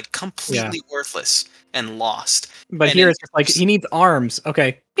that's like completely worthless and lost. But And here it's it's just like he needs arms.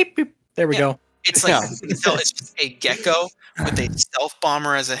 Okay. Beep, beep. There we go. It's like you can tell it's just a gecko with a stealth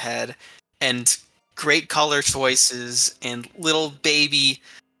bomber as a head, and great color choices, and little baby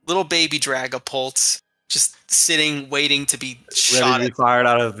Dragapults just sitting waiting to be shot Ready to be fired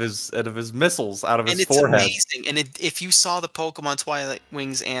out of his missiles, out of his forehead. It's amazing. And if you saw the Pokemon Twilight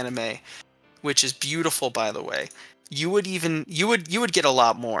Wings anime, which is beautiful by the way, you would get a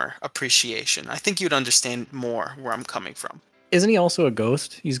lot more appreciation. I think you'd understand more where I'm coming from. Isn't he also a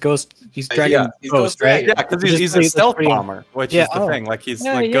ghost? He's ghost. He's dragon. he's ghost, Ghost right? Dragon. Yeah, because Just he's play a the stealth screen. bomber, which is the thing. Like he's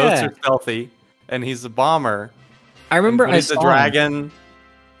Yeah, ghosts are stealthy, and he's a bomber. I remember But I he's a saw him. dragon,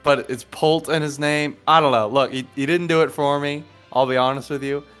 but it's Pult in his name. I don't know. Look, he didn't do it for me. I'll be honest with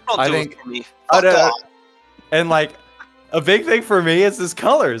you. Don't do think- it for me. I Fuck don't- off. And like, a big thing for me is his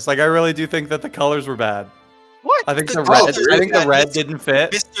colors. Like, I really do think that the colors were bad. What? I think the colors red. are I think the bad. red didn't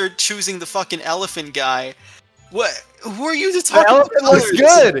fit. Mr. choosing the fucking elephant guy. What? Who are you to The talk about elephant looks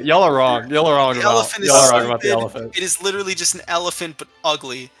colors? good. Y'all are wrong. Y'all are wrong The about. elephant is Y'all are wrong about the stupid. elephant. It is literally just an elephant, but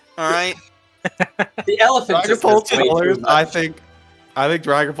ugly. All right. The elephant just Dragapult's has way too colors, much. I think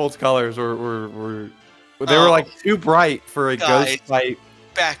Dragapult's colors were they were like too bright for a Guys. ghost type,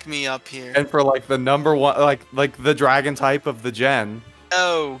 Back me up here. and for like the number one, like the dragon type of the gen.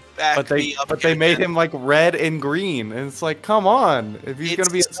 No, back But me up. they here, made man. him like red and green, and it's like, come on, if he's It's gonna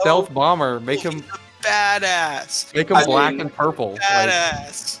be a so stealth bomber, make He's him a badass. I black mean, and purple. Like,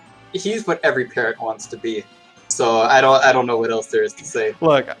 Badass. He's what every parent wants to be. So I don't know what else there is to say.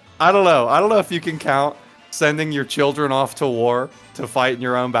 look, I don't know if you can count sending your children off to war to fight in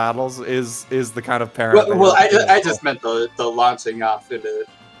your own battles is the kind of parent. Well, that you're I just meant the launching off into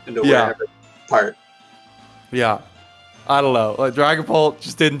wherever part. Yeah, I don't know. Like, Dragapult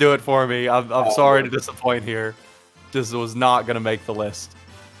just didn't do it for me. I'm sorry to disappoint here. Just was not gonna make the list.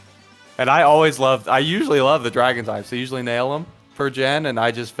 And I usually love the dragon types. I usually nail them per gen, and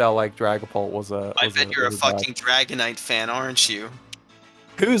I just felt like Dragapult was a. I bet you're a fucking Dragonite fan, aren't you?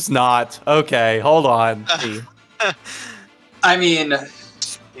 Who's not? Okay, hold on. I mean,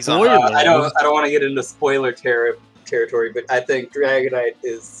 He's on. Spoiler. I don't want to get into spoiler territory, but I think Dragonite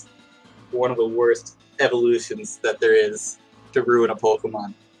is one of the worst evolutions that there is to ruin a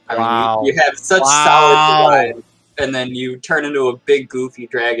Pokemon. I Wow. mean, you have such solid design, and then you turn into a big goofy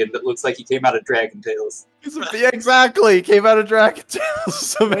dragon that looks like he came out of Dragon Tales. Yeah, exactly. Came out of Dragon Tales.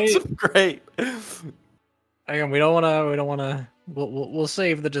 So makes him great. Hang on, we don't want to. We'll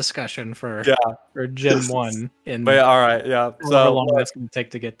save the discussion for Gen 1 in. But yeah, all right, yeah. However So long that's going to take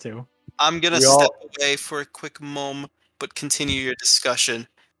to get to. I'm gonna step away for a quick moment, but continue your discussion.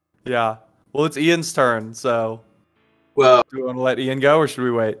 Yeah. Well, it's Ian's turn. So, well, do you want to let Ian go, or should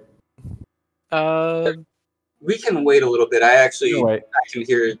we wait? We can wait a little bit. I can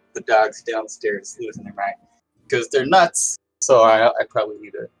hear the dogs downstairs losing their mind because they're nuts. So I probably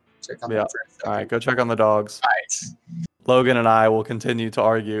need to check on them for a second. All right, go check on the dogs. All right. Logan and I will continue to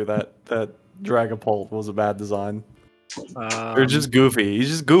argue that Dragapult was a bad design. They're just goofy. He's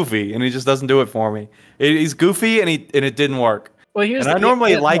just goofy, and he just doesn't do it for me. He's goofy, and it didn't work. Well, I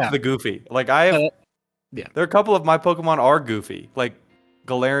normally like the goofy. Like there are a couple of my Pokemon are goofy, like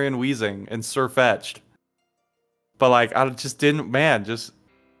Galarian Weezing and Sirfetch'd. But like I just didn't, it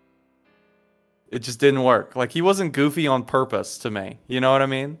just didn't work. Like he wasn't goofy on purpose to me. You know what I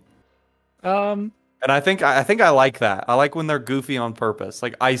mean? And I think I like that. I like when they're goofy on purpose,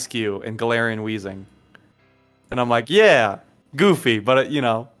 like Ice-Q and Galarian Weezing. And I'm like, yeah, goofy, but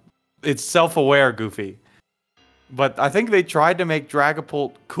it's self-aware goofy. But I think they tried to make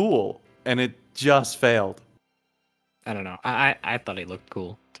Dragapult cool, and it just failed. I don't know. I thought he looked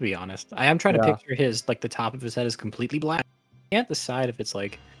cool, to be honest. I am trying to picture his, like, the top of his head is completely black. I can't decide if it's,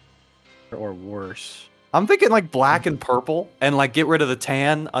 like, or worse. I'm thinking, like, black and purple, and, like, get rid of the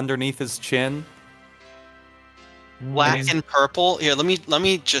tan underneath his chin. Black and purple? Here, let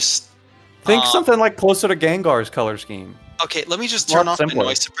me just... Think something, like, closer to Gengar's color scheme. Okay, let me just turn off my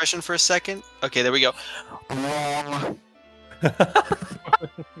noise suppression for a second. Okay, there we go. I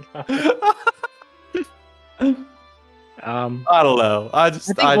don't know. I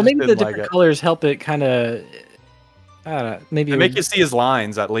just maybe the different colors help it kind of. I don't know. Maybe make you see his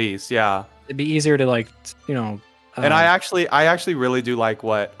lines at least. Yeah, it'd be easier to like, and I actually really do like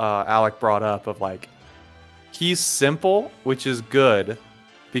what Alec brought up of like, he's simple, which is good,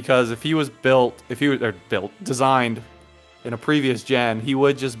 because if he was designed in a previous gen, he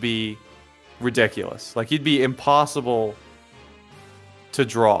would just be ridiculous. Like he'd be impossible to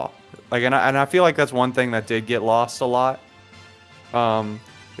draw. Like, and I feel like that's one thing that did get lost a lot.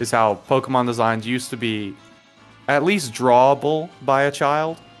 Is how Pokemon designs used to be at least drawable by a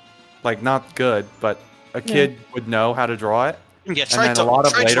child. Like not good, but a kid would know how to draw it. Yeah, try drawing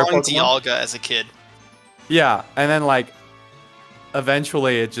Dialga as a kid. Yeah, and then like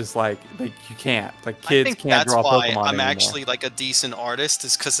eventually it just like you can't. Like kids can't draw Pokemon anymore. That's why I'm actually like a decent artist,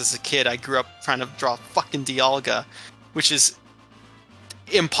 is because as a kid I grew up trying to draw fucking Dialga, which is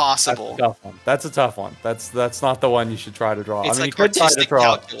impossible. That's a tough one. That's not the one you should try to draw. It's I mean, like artistic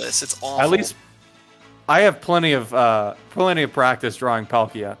calculus. It's awful. At least I have plenty of practice drawing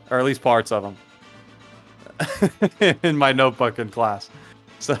Palkia, or at least parts of them, in my notebook in class.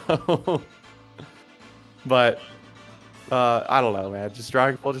 So, but I don't know, man. Just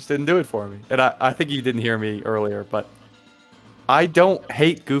Dragon Ball just didn't do it for me. And I think you didn't hear me earlier, but I don't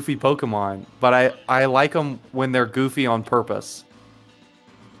hate goofy Pokemon, but I like them when they're goofy on purpose.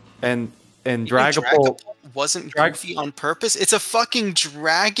 And Dragapult wasn't goofy on purpose. It's a fucking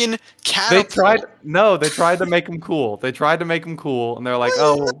dragon catapult. They tried to make him cool. They tried to make him cool, and they're like,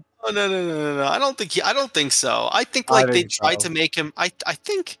 no. I don't think so. I think they tried to make him. I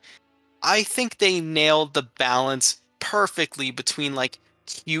think they nailed the balance perfectly between like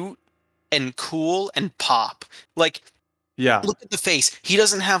cute and cool and pop. Like, yeah, look at the face. He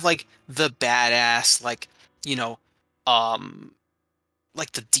doesn't have like the badass like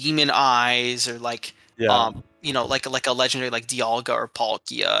the demon eyes, or like like a legendary like Dialga or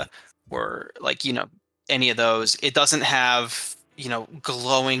Palkia, or like any of those. It doesn't have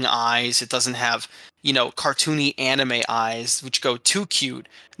glowing eyes. It doesn't have cartoony anime eyes which go too cute.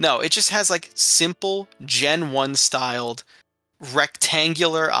 No, it just has like simple Gen 1 styled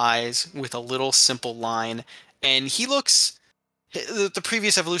rectangular eyes with a little simple line, and he looks. The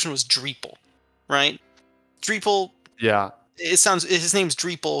previous evolution was Dreeple, right? Dreeple. Yeah. His name's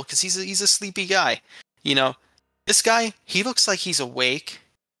Dreeple because he's a sleepy guy. This guy, he looks like he's awake.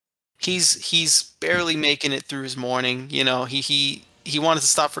 He's barely making it through his morning. He wanted to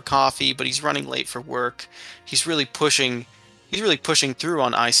stop for coffee, but he's running late for work. He's really pushing through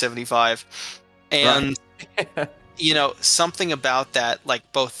on I-75, and something about that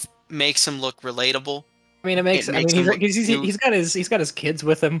like both makes him look relatable. I mean, it makes. He's got his kids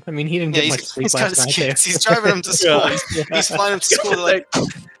with him. I mean, he didn't get much sleep last night. He's driving them to school. He's flying them to school.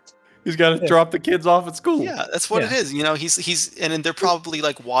 He's got to drop the kids off at school. Yeah, that's what it is. You know, he's and then they're probably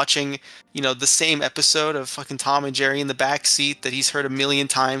like watching, you know, the same episode of fucking Tom and Jerry in the back seat that he's heard a million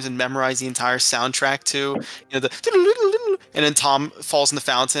times and memorized the entire soundtrack to. You know, the and then Tom falls in the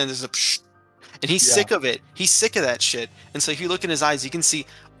fountain. There's a and he's sick of it. He's sick of that shit. And so if you look in his eyes, you can see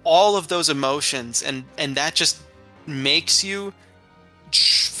all of those emotions, and that just makes you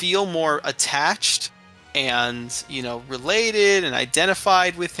feel more attached and, you know, related and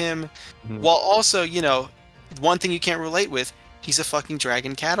identified with him, while also, you know, one thing you can't relate with, he's a fucking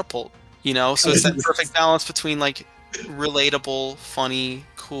dragon catapult, you know, so it's that perfect balance between like relatable, funny,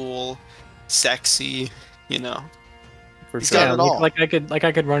 cool, sexy, you know. He's got it all. Like I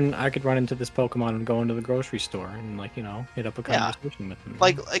could run into this Pokemon and go into the grocery store and, like, you know, hit up a conversation with him.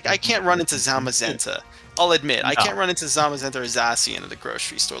 Like I can't run into Zamazenta. I'll admit, I can't run into Zamazenta or Zacian at the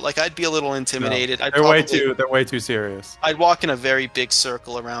grocery store. Like, I'd be a little intimidated. No. They're way too serious. I'd walk in a very big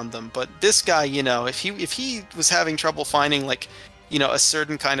circle around them. But this guy, you know, if he was having trouble finding, like, you know, a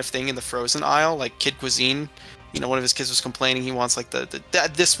certain kind of thing in the frozen aisle, like Kid Cuisine. You know, one of his kids was complaining he wants like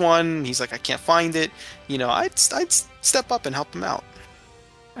this one. He's like, I can't find it. You know, I'd step up and help him out.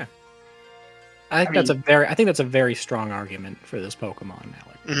 Yeah. I think that's a very strong argument for this Pokemon,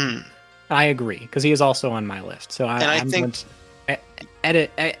 Alec. Mm-hmm. I agree, because he is also on my list. So I'm going to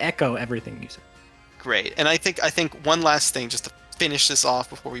echo everything you said. Great, and I think one last thing just to finish this off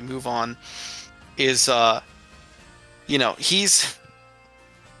before we move on is, you know, he's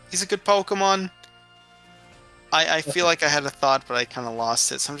a good Pokemon. I feel like I had a thought, but I kind of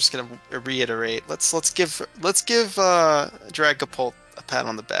lost it, so I'm just gonna reiterate. Let's give Dragapult a pat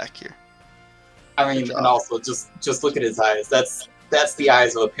on the back here. I mean, and also just look at his eyes. That's the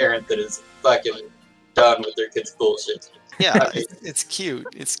eyes of a parent that is fucking done with their kids' bullshit. Yeah, it's cute.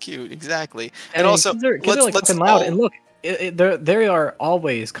 It's cute, exactly. And I mean, also, they're like fucking loud. And look, they are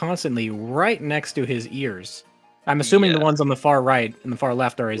always constantly right next to his ears. I'm assuming the ones on the far right and the far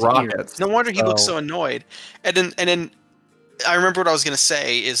left are his ears. No wonder he looks so annoyed. And then I remember what I was gonna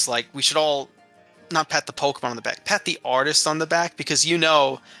say is, like, we should all not pat the Pokemon on the back, pat the artist on the back, because, you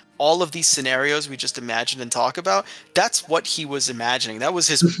know, all of these scenarios we just imagined and talk about, that's what he was imagining. That was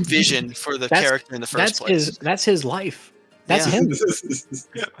his vision for the character in the first place. That's his life. That's him. This is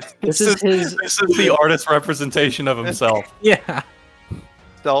the artist representation of himself. Yeah.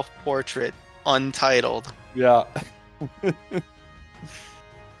 Self-portrait, untitled. Yeah.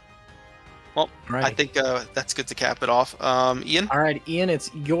 Well, right. I think that's good to cap it off. Ian? All right, Ian,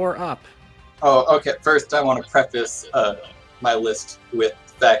 it's your up. Oh, okay. First, I want to preface my list with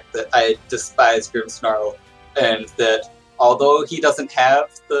the fact that I despise Grimmsnarl, and that although he doesn't have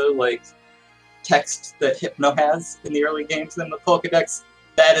the, like, text that Hypno has in the early games in the Pokedex,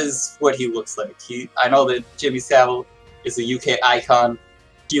 that is what he looks like. I know that Jimmy Savile is a UK icon.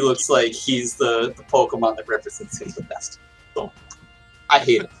 He looks like he's the Pokemon that represents him the best. So, I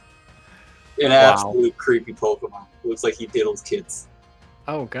hate him. An absolute creepy Pokemon. Looks like he diddles kids.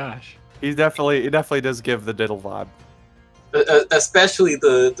 Oh gosh. He definitely does give the diddle vibe. Especially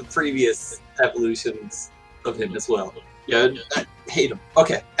the previous evolutions of him as well. Yeah, I hate him.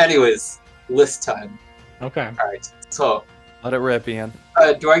 Okay, anyways, list time. Okay. Alright, so... Let it rip, Ian.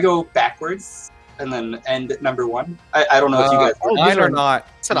 Do I go backwards and then end at number 1? I don't know if you guys... Mine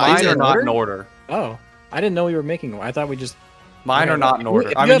are not in order. Oh, I didn't know we were making one. I thought we just... Mine are not in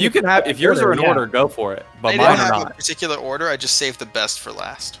order. I mean, you can have... If yours are in order, go for it. But mine are not. In particular order, I just saved the best for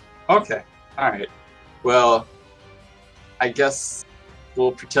last. Okay. Alright. Well, I guess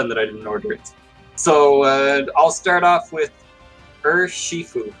we'll pretend that I didn't order it. So, I'll start off with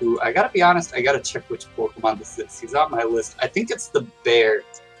Urshifu, who, I gotta be honest, I gotta check which Pokemon this is. He's on my list. I think it's the bear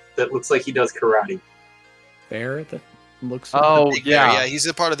that looks like he does karate. Bear that looks like... Oh, yeah. Yeah, he's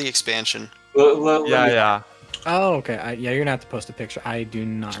a part of the expansion. Yeah. Oh, okay. You're gonna have to post a picture. I do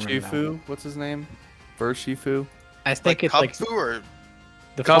not remember. Shifu? What's his name? Urshifu? I think it's like... Kubfu or...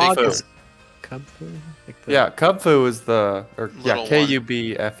 The fog is... Kubfu? Yeah, Kubfu is the...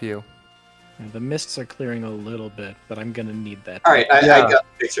 Kubfu. The mists are clearing a little bit, but I'm gonna need that. Alright, I got the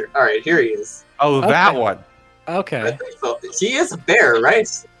picture. Alright, here he is. Oh, okay. That one. Okay. So. He is a bear, right?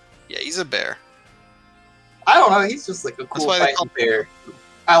 Yeah, he's a bear. I don't know, he's just like a cool fighting bear.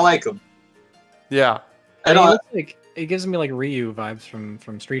 I like him. Yeah. He looks like, it gives me like Ryu vibes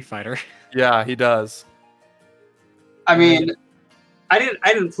from Street Fighter. Yeah, he does. I mean, I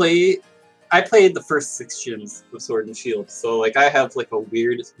played the first 6 gens of Sword and Shield, so like I have like a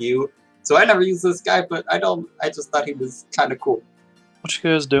weird view. So I never used this guy, but I just thought he was kind of cool. What you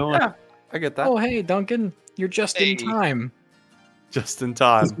guys doing? Yeah, I get that. Oh, hey, Duncan. You're just in time. Just in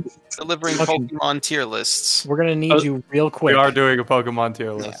time. Delivering Pokemon tier lists. We're going to need you real quick. We are doing a Pokemon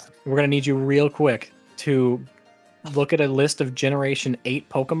tier list. we're gonna need you real quick to look at a list of Generation 8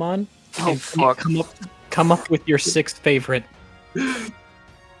 Pokemon Oh, and fuck. come up with your 6th favorite.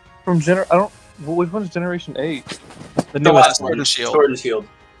 From I don't. Well, which one's Generation 8? The The newest last one. one, Shield. Sword and Shield.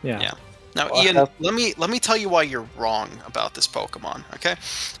 Yeah. Yeah. Now, Well, Ian, that's- let me tell you why you're wrong about this Pokemon. Okay.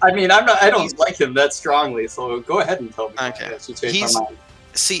 I mean, I don't like him that strongly, so go ahead and tell me. Okay. I should change He's- my mind.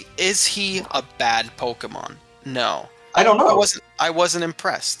 See, is he a bad Pokemon? No. I don't know. I wasn't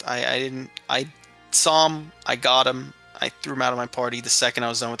impressed. I didn't. I saw him. I got him. I threw him out of my party the second I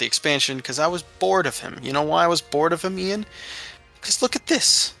was done with the expansion because I was bored of him. You know why I was bored of him, Ian? Because look at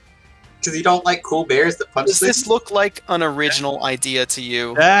this. Because you don't like cool bears that punch Does this things? look like an original idea to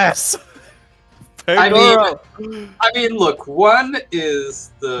you? Yes. I mean, look. One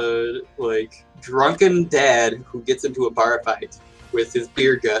is the drunken dad who gets into a bar fight with his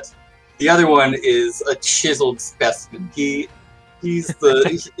beer gut. The other one is a chiseled specimen. He's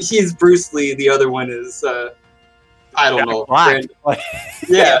Bruce Lee. The other one is I don't know. Black.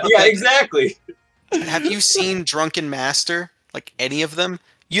 Yeah, exactly. Have you seen Drunken Master? Like any of them?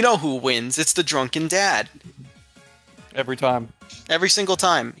 You know who wins. It's the drunken dad. Every time. Every single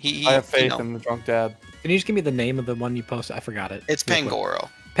time. He I have faith you know, in the drunk dad. Can you just give me the name of the one you posted? I forgot it. It's Real quick. Pangoro.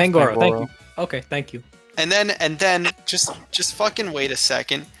 Pangoro. Thank Pangoro. you. Okay, thank you. And then just fucking wait a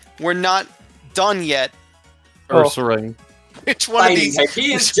second. We're not done yet. Oh. Ursaring. Which one of Fighting these? heck,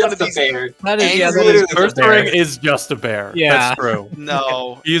 he is which one just of a these- bear. That is, yeah, Angry that is little just a bear. Ursaring is just a bear. Yeah. That's true.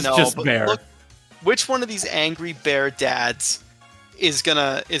 No, He's no, just but bear. Look, which one of these angry bear dads is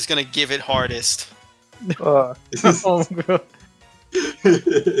gonna give it hardest? Oh, God.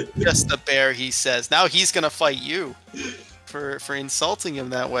 Just the bear, he says. Now he's gonna fight you for insulting him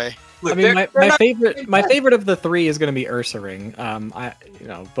that way. Look, I mean, they're my not- favorite of the three is going to be Ursaring.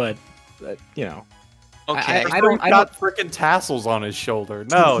 But Okay. I don't- got freaking tassels on his shoulder.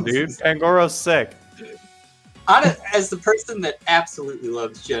 No, dude. Pangoro's sick. As the person that absolutely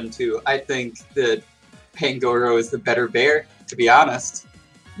loves Gen 2, I think that Pangoro is the better bear, to be honest.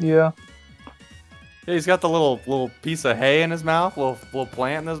 Yeah. Yeah, he's got the little piece of hay in his mouth, little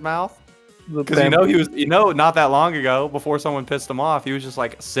plant in his mouth. The Because he was not that long ago, before someone pissed him off, he was just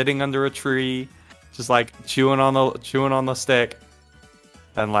like sitting under a tree, just like chewing on the stick,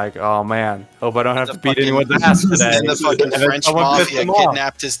 and like, oh man, hope I don't have to beat anyone's ass today. And the fucking And then French someone pissed mafia him off.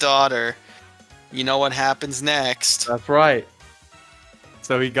 kidnapped his daughter. You know what happens next? That's right.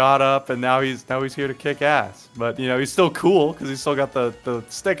 So he got up, and now he's here to kick ass. But he's still cool because he's still got the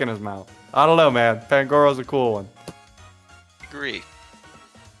stick in his mouth. I don't know, man. Pangoro's a cool one. Agree.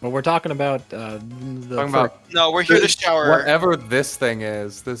 Well, we're talking about Talking about No, we're here to shower. whatever this thing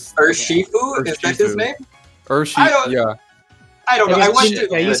is. This Urshifu? Is that his Urshifu. name? Urshi. I don't- Yeah. I don't know. I watched it.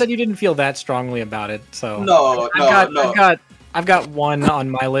 Yeah, you said you didn't feel that strongly about it, so No. I've got one on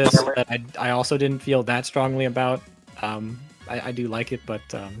my list that I also didn't feel that strongly about. I do like it, but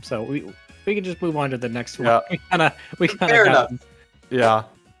so we can just move on to the next one. Yeah. We kind Fair of enough. Yeah.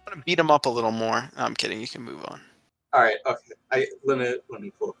 I'm gonna beat him up a little more. No, I'm kidding. You can move on. All right. Okay. Let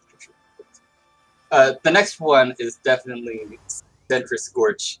me pull up the picture. The next one is definitely Centra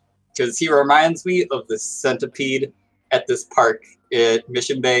Scorch because he reminds me of the centipede at this park at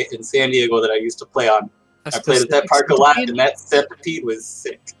Mission Bay in San Diego that I used to play on. I played at that park a lot, and that centipede was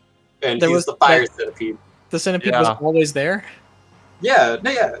sick. And There he was was the fire that- centipede. The centipede was Yeah. always there. Yeah, no,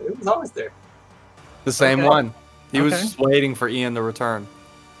 yeah, it was always there. The same Okay. one. He was Okay. just waiting for Ian to return.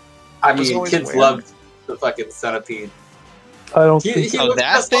 I Was mean, always kids where? loved the fucking centipede. I don't He think. Oh, looked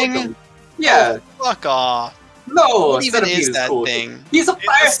that just like thing? him. Yeah, Fuck off. no, What even centipede is that cool. thing? He's a fire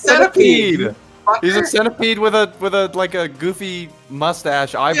It's a centipede. centipede. fucker. He's a centipede with a like a goofy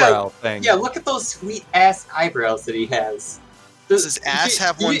mustache eyebrow thing. Yeah, look at those sweet ass eyebrows that he has. Does his ass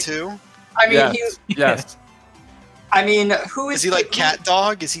have one too? I mean, Yes. Yes. I mean, who Is he like Cat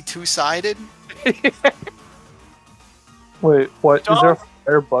Dog? Is he two-sided? Wait, what? Is there a Dog?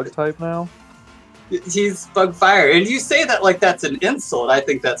 fire bug type now? He's bug fire, and you say that like that's an insult. I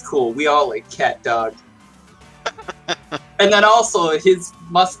think that's cool. We all like cat dog. And then also his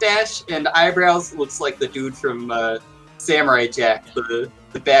mustache and eyebrows looks like the dude from Samurai Jack, the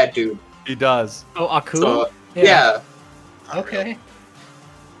bad dude. He does. Oh, Aku. So yeah. Okay.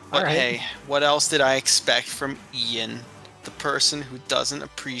 But Alright. hey, what else did I expect from Ian, the person who doesn't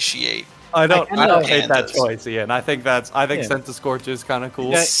appreciate? I don't kinda- hate that Pandas. choice, Ian. I think Yeah. Scent Scorch is kind of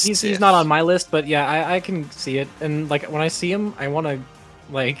cool. Yeah, he's not on my list, but yeah, I can see it. And like when I see him, I want to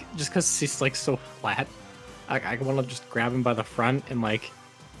like just because he's like so flat, I want to just grab him by the front and like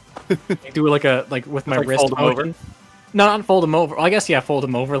do like with my Like wrist fold him over? motion. No, not fold him over. Well, I guess yeah, fold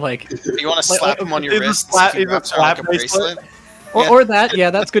him over. Like You want to Like, slap him on your he's a wrist? slap- see if he he's a wraps around like slap a bracelet? Or that, yeah,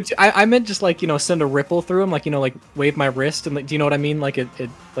 that's good too. I meant just like, send a ripple through him, like, like wave my wrist and like, do you know what I mean? Like it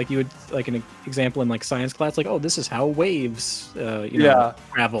like you would like an example in like science class, like, oh, this is how waves,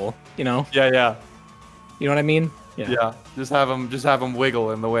 travel, Yeah, You know what I mean? yeah. Just have him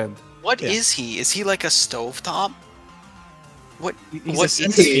wiggle in the wind. What is he? Is he like a stovetop? He's What a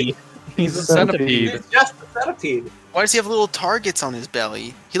centipede. He's a centipede. It's just a centipede. Why does he have little targets on his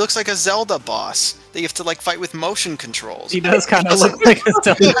belly? He looks like a Zelda boss that you have to like fight with motion controls. He does kind of look like a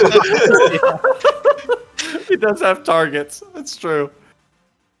He does have targets. That's true.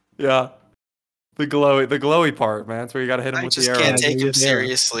 Yeah. The glowy part, man. That's where you gotta hit him I with the just arrow. can't take him use the arrow.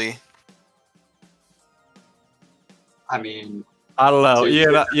 seriously. I mean, I don't know. Dude,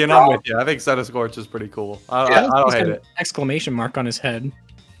 Yeah, I'm with you. I think Centiscorch is pretty cool. I don't He's hate got an it. exclamation mark on his head.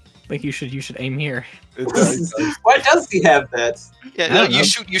 Like you should aim here. It does. why does he have that? Yeah, I no, don't know.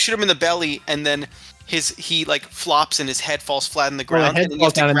 you shoot him in the belly, and then he like flops and his head falls flat in the Well, the ground, head and then you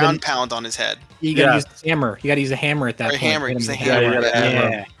have falls down to and ground then- pound on his head. You gotta Yeah. use the hammer. You gotta use a hammer at that Or point. hammer, Hit him use with the the hammer. hammer. Yeah, you gotta hammer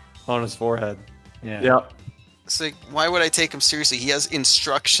Yeah. him. On his forehead. Yeah. Yeah. It's like, why would I take him seriously? He has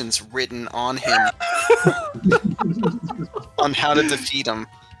instructions written on him on how to defeat him.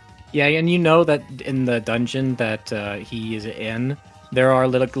 Yeah, and you know that in the dungeon that he is in, there are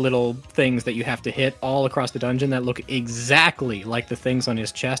little things that you have to hit all across the dungeon that look exactly like the things on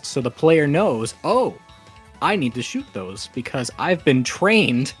his chest, so the player knows, oh, I need to shoot those because I've been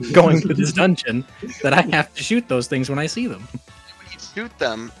trained going through this dungeon that I have to shoot those things when I see them. When you shoot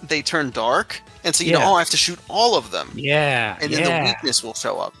them, they turn dark, and so you Yeah. know, oh, I have to shoot all of them. Yeah, And then the weakness will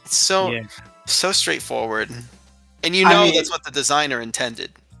show up. It's so Yeah. so straightforward. And I mean- that's what the designer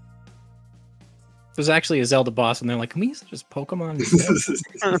intended. There's actually a Zelda boss, and they're like, can we use just Pokemon?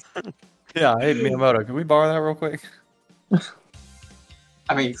 Yeah. Hey, Miyamoto, can we borrow that real quick?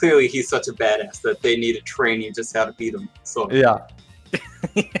 I mean, clearly he's such a badass that they need to train you just how to beat him. So Yeah.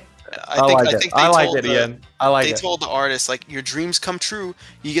 I like it. I like it, Ian. I like They it. told the artist, like, your dreams come true.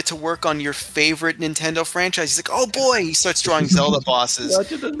 You get to work on your favorite Nintendo franchise. He's like, oh boy! He starts drawing Zelda bosses,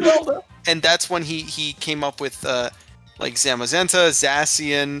 Legend of Zelda. and that's when he came up with like Zamazenta,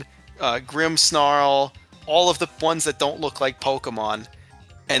 Zacian, Grimmsnarl, all of the ones that don't look like Pokemon,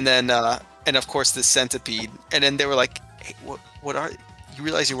 and then and of course the Centipede. And then they were like, hey, what are you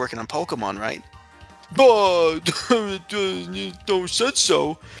realize you're working on Pokemon, right? But don't said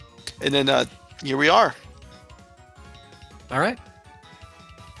so. And then here we are. All right.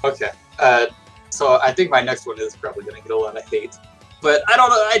 okay. So I think my next one is probably gonna get a lot of hate, but I don't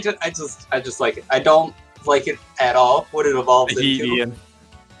know. I just like it. I don't like it at all. What it evolves The heat, into. Ian.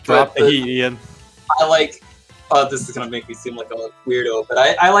 Drop the heat, Ian. I like. Oh, this is gonna make me seem like a weirdo, but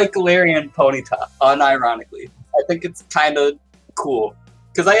I like Galarian Ponyta, unironically. I think it's kind of cool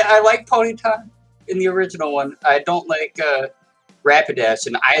because I like Ponyta in the original one. I don't like Rapidash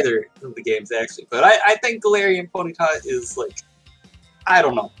in either of the games actually, but I think Galarian Ponyta is like, I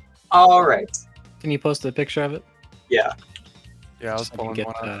don't know. All right. Can you post a picture of it? Yeah. Yeah, I was So I can pulling get,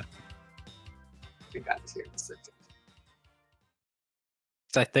 one up. We got it here in a second.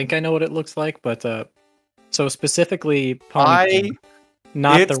 I think I know what it looks like, but so specifically, I- Ponyta,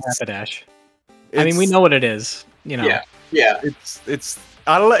 not the it's- Rapidash. I mean, we It's- know what it is. You know. Yeah. Yeah. It's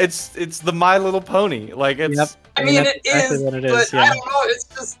I don't know. It's the My Little Pony. Like it's. Yep. I mean, that's it exactly is, what it but is, I yeah. don't know. It's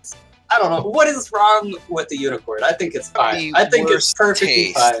just, I don't know. What is wrong with the unicorn? I think it's fine. The I think it's worst perfectly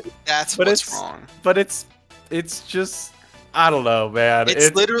taste. fine. That's But what's it's- wrong. But it's just. I don't know, man.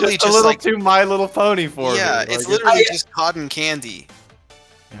 It's literally a just little like- too My Little Pony for me. Yeah, Like, it's literally I- just cotton candy.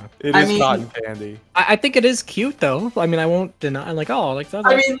 It I is mean- cotton candy. I think it is cute though. I mean, I won't deny. I'm like, oh, like that.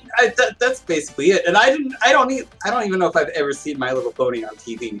 I mean, that's basically it. And I don't even know if I've ever seen My Little Pony on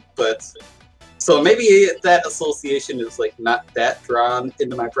TV. But so maybe that association is like not that drawn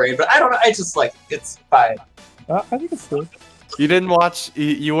into my brain. But I don't know. I just like it's fine. I think it's good. You didn't watch.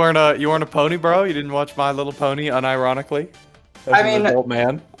 You weren't a pony, bro. You didn't watch My Little Pony, unironically. As I an mean- adult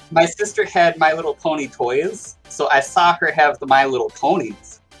man. My sister had My Little Pony toys, so I saw her have the My Little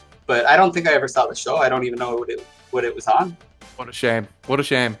Ponies. But I don't think I ever saw the show. I don't even know what it was on. What a shame. What a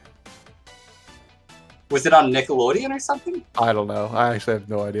shame. Was it on Nickelodeon or something? I don't know. I actually have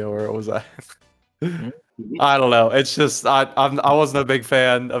no idea where it was at. Mm-hmm. I don't know. It's just I wasn't a big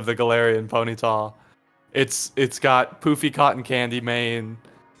fan of the Galarian Ponyta. It's got poofy cotton candy mane.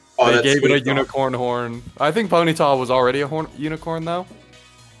 Oh, They that's gave it a sweet, though. unicorn horn. I think Ponyta was already a unicorn though.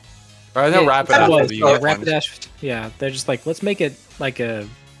 Or I know Yeah, Rapidash was, was a yeah, unicorn. Rapidash. Yeah, they're just like, let's make it like a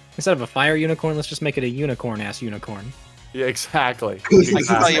instead of a fire unicorn, let's just make it a unicorn-ass unicorn. Yeah, exactly. I can tell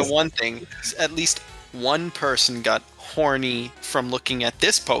Exactly. you one thing: at least one person got horny from looking at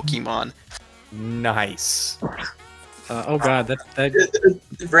this Pokemon. Nice. Oh god, that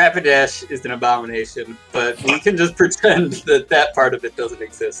Rapidash is an abomination, but we can just pretend that part of it doesn't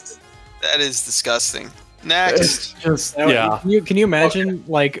exist. That is disgusting. Next. Just Can you imagine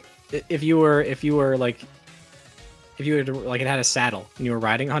like if you were like it had a saddle and you were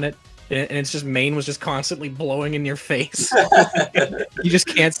riding on it and it's just mane was just constantly blowing in your face. You just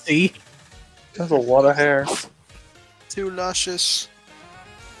can't see. That's a lot of hair. Too luscious.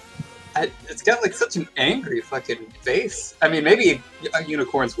 It's got like such an angry fucking face. I mean, maybe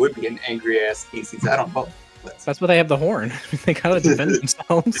unicorns would be an angry ass species. I don't know. That's why they have the horn. They gotta defend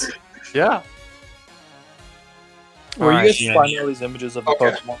themselves. yeah. Were you Alright, guys finding all these images of the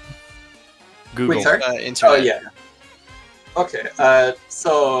Okay. Pokemon? Google. Wait, sorry? Internet. Oh yeah. Okay.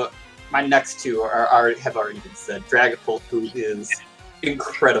 So my next two have already been said. Dragapult, who is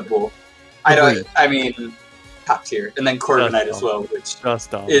incredible. Agreed. I mean, top tier, and then Corviknight as well, which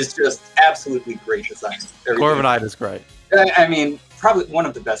Just dumb. is just absolutely great design. Everything. Corviknight is great. I mean, probably one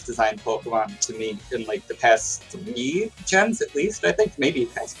of the best designed Pokemon to me in like the past 3 gens at least. I think maybe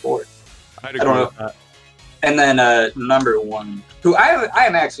past 4. I'd I don't know. with that. And then number 1, who I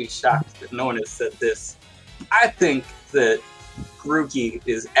am actually shocked that no one has said this. I think that Grookey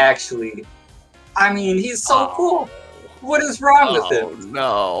is actually, I mean, he's so cool. What is wrong with him?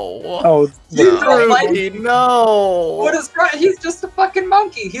 No. Oh, You don't like Grookey, no. What is wrong? He's just a fucking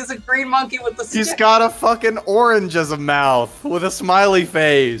monkey. He's a green monkey with a stick. He's got a fucking orange as a mouth with a smiley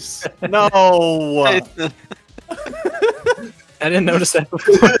face. No. I didn't notice that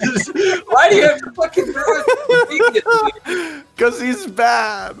before. Why do you have to fucking throw it? Because he's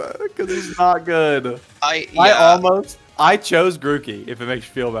bad. Because he's not good. I chose Grookey, if it makes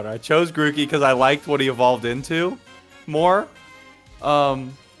you feel better. I chose Grookey because I liked what he evolved into more. But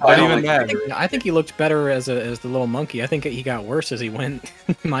even then. I think he looked better as the little monkey. I think he got worse as he went,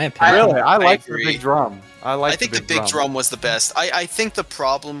 in my opinion. Really, I like the agree. big drum. I think the big drum was the best. I think the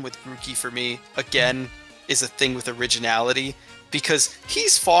problem with Grookey for me, again, is a thing with originality. Because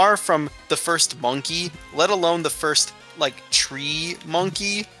he's far from the first monkey, let alone the first, like, tree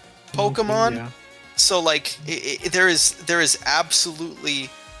monkey Pokemon. Yeah. So, like, there is absolutely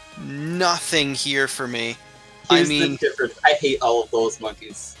nothing here for me. Here's the difference. I hate all of those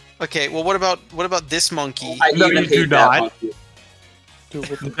monkeys. Okay, well, what about this monkey? I No, even you do hate that not. monkey.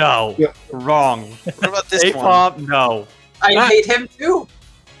 No. Yeah. Wrong. What about this one? A-Pop, no. I hate him too.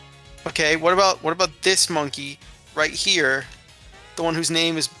 Okay, what about this monkey right here? The one whose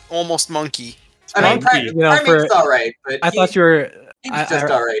name is almost Monkey. I mean, Monkey. You know, Primate's alright, but I thought you were. he's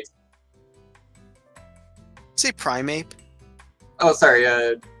just alright. Say Primeape? Oh, sorry,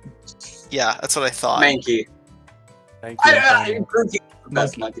 Yeah, that's what I thought. Mankey. Thank I you. Grookey is the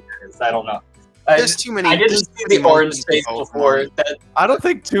best monkey there is. I don't know. There's too many. I didn't there's see too many the orange monkeys face in Pokemon. before. That I don't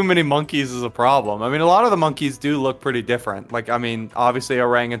think too many monkeys is a problem. I mean, a lot of the monkeys do look pretty different. Like, I mean, obviously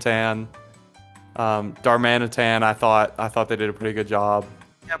orangutan, Darmanitan. I thought they did a pretty good job.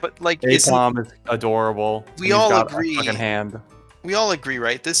 Yeah, but like, A-Pom is adorable. We He's all got agree. A fucking hand. we all agree,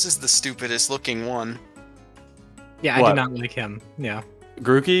 right? This is the stupidest looking one. Yeah, I What? did not like him. Yeah.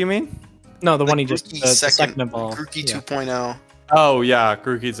 Grookey, you mean? No, the one he Grookey just the second evolved. Grookey Yeah. 2.0. Oh yeah,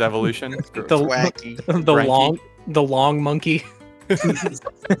 Grookey's evolution. The, Wacky. the long monkey.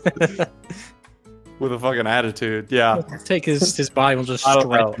 With a fucking attitude. Yeah. Take his body and just I don't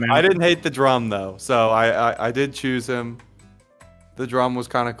know. stretch him out. I didn't hate the drum though, so I did choose him. The drum was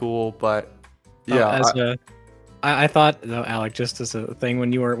kind of cool, but yeah. I thought though, Alec, just as a thing,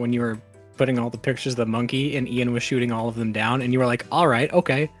 when you were putting all the pictures of the monkey and Ian was shooting all of them down, and you were like, "All right,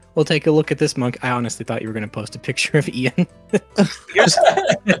 okay, we'll take a look at this monkey." I honestly thought you were going to post a picture of Ian.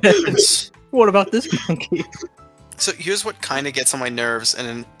 What about this monkey? So here's what kind of gets on my nerves,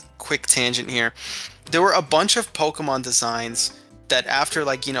 and a quick tangent here. There were a bunch of Pokemon designs that after,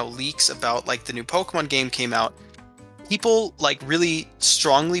 like, you know, leaks about, like, the new Pokemon game came out, people, like, really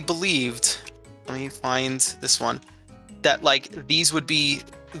strongly believed, let me find this one, that, like, these would be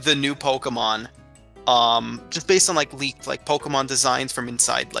the new Pokemon, just based on, like, leaked, like, Pokemon designs from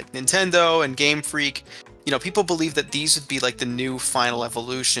inside, like, Nintendo and Game Freak. You know, people believe that these would be like the new final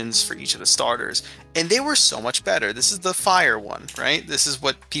evolutions for each of the starters, and they were so much better. This is the fire one, right? This is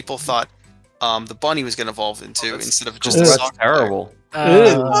what people thought the bunny was going to evolve into instead of just a That's soft terrible.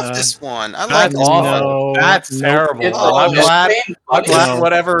 I love this one. I like That's this awful. one. That's terrible. It's I'm glad No.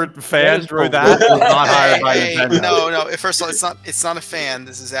 whatever fan drew that was not hired by Hey, Nintendo. no. First of all, it's not a fan.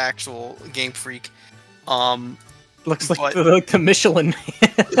 This is actual Game Freak. Looks like But- the Michelin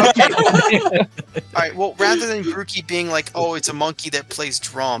Man. All right. Well, rather than Grookey being like, "Oh, it's a monkey that plays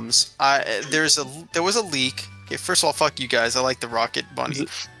drums," there was a leak. Okay, first of all, fuck you guys. I like the Rocket Bunny.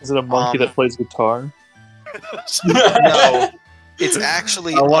 Is it a monkey that plays guitar? No, it's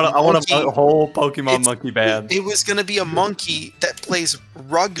actually. I want monkey. a whole Pokemon monkey band. It was gonna be a monkey that plays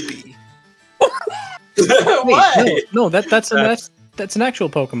rugby. Why? No, that's an actual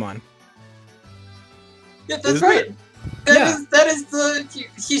Pokemon. Yeah, that's Is right. it? That is the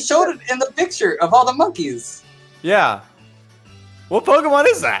he showed it in the picture of all the monkeys. Yeah. What Pokemon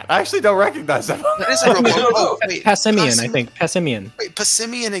is that? I actually don't recognize that. That is a real Pokemon. Wait, Passimian, I think. Passimian. Wait,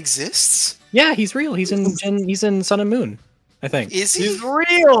 Passimian exists? Yeah, he's real. He's in Sun and Moon, I think. Is he? He's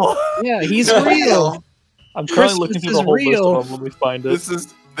real. Yeah, he's real. I'm Chris, currently looking this through the is whole real. list of them when we find it.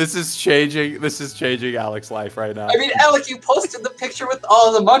 This is changing Alex's life right now. I mean, Alec, you posted the picture with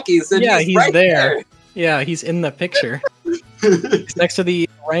all the monkeys, and Yeah, he's he's right there. Yeah, he's in the picture. He's next to the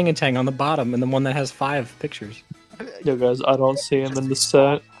orangutan on the bottom, and the one that has 5 pictures. Yo, guys, I don't see him in the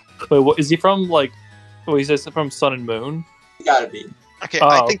set. Wait, what is he from? Like, what he says from Sun and Moon? Gotta be. Okay, Oh,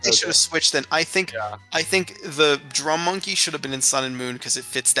 I think okay, they should have switched then. I think the drum monkey should have been in Sun and Moon because it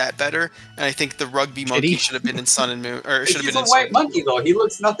fits that better, and I think the rugby monkey should have been in Sun and Moon, or should have He's been a in. white monkey, though. He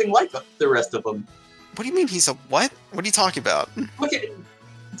looks nothing like the rest of them. What do you mean he's a what? What are you talking about? Look at.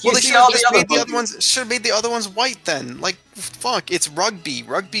 Well, they see should have all just the other made the other monkeys? ones. Should have made the other ones white then. Like, fuck, it's rugby.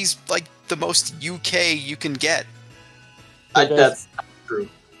 Rugby's like the most UK you can get. That's true.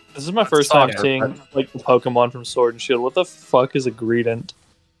 This is my first time soccer, seeing like the Pokemon from Sword and Shield. What the fuck is a Greedent?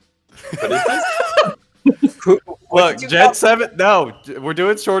 What is this? Look, Gen 7. No, we're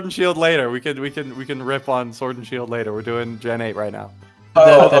doing Sword and Shield later. We can rip on Sword and Shield later. We're doing Gen 8 right now.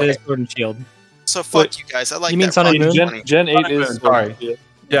 Oh, That is okay. Sword and Shield. So fuck you guys. I like You mean that. Sun and Rugby Moon? money. Gen 8 Sun and is Moon, Sword sorry. and Shield.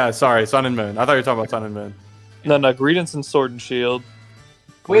 Yeah, sorry, Sun and Moon. I thought you were talking about Sun and Moon. No, Greedent's in Sword and Shield.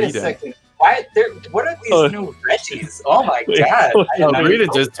 Wait a Greedent. second. Why? What are these Oh. new Reggies? Oh my Wait, god! wait, I did No, not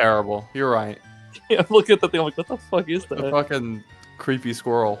Greedent know. is terrible. You're right. Yeah, look at the thing. I'm like, what the fuck is The that? fucking creepy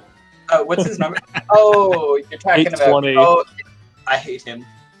squirrel. What's his number? Oh, you're talking about. 820. Oh, I hate him.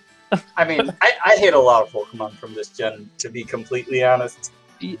 I mean, I hate a lot of Pokemon from this gen, to be completely honest.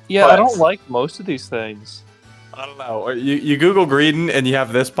 Yeah, I But- don't like most of these things. I don't know. You Google Greedent and you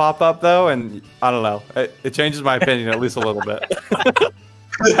have this pop up though, and I don't know. It changes my opinion at least a little bit.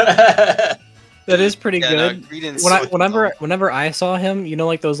 That is pretty Yeah, good. no, Greedent's When so whenever I saw him, you know,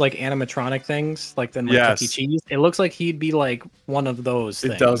 like those like animatronic things, like then like Yes. Chuck E. Cheese. It looks like he'd be like one of those. It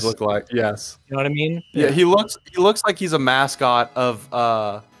things. does look like yes. You know what I mean? Yeah, he looks like he's a mascot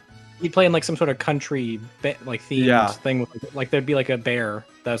of He'd play in like some sort of country like themed Yeah. thing with like there'd be like a bear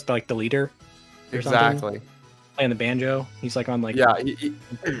that's like the leader. Or something, exactly. playing the banjo. He's like on like Yeah,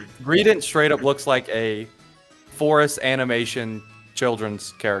 Greedent straight up looks like a forest animation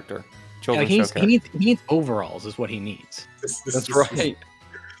children's character. Yeah, Children's he, show needs, character. he needs overalls is what he needs. That's right.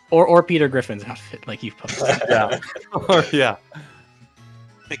 Or Peter Griffin's outfit, like you've posted. Yeah. Yeah.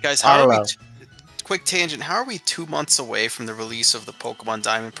 Hey guys, I how are don't we? know. Quick tangent. How are we 2 months away from the release of the Pokemon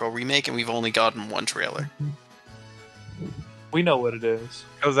Diamond Pro remake, and we've only gotten one trailer? We know what it is.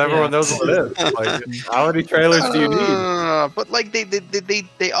 Because everyone Yeah. knows what it is. Like, how many trailers do you need? But like they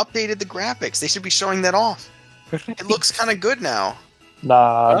updated the graphics. They should be showing that off. It looks kind of good now.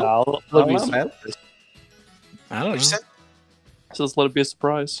 Nah. I Let me don't know, man. I don't know. just let it be a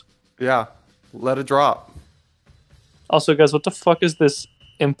surprise. Yeah. Let it drop. Also, guys, what the fuck is this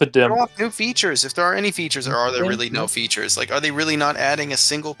Show Impidimp? off new features, if there are any features, or are there really no features? Like, are they really not adding a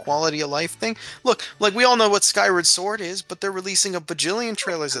single quality of life thing? Look, like we all know what Skyward Sword is, but they're releasing a bajillion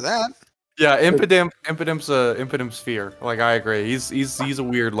trailers of that. Yeah, Impidimp's a Impidimp sphere. Like I agree. He's a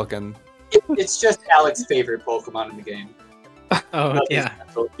weird looking. It's just Alex's favorite Pokemon in the game. Oh yeah.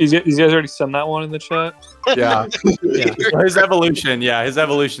 You guys already sent that one in the chat? Yeah. Yeah. His evolution, yeah, his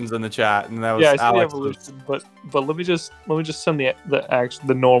evolution's in the chat, and that was Yeah, I see the Alex. evolution, but let me just send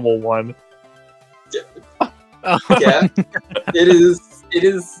the normal one. Oh. Yeah, it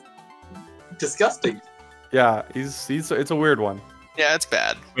is disgusting. Yeah, it's a weird one. Yeah, it's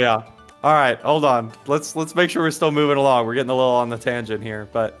bad. Yeah. All right, hold on. Let's make sure we're still moving along. We're getting a little on the tangent here,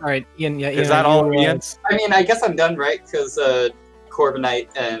 but All right, Ian. Yeah, is that all, Ian's? I mean, I guess I'm done, right? Because Corviknight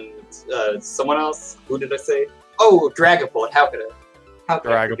and someone else. Who did I say? Oh, Dragapult. How could I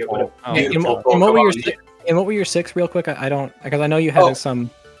forget what Dragapult. a Oh. beautiful And what were your Pokemon and what were your 6 real quick? I don't because I know you had Oh.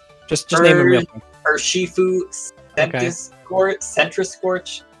 some. Just name them real quick. Urshifu,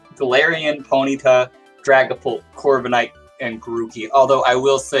 Centriscorch, Galarian, Ponyta, Dragapult, Corviknight, and Grookey. Although I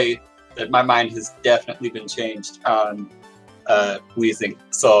will say that my mind has definitely been changed on Weezing.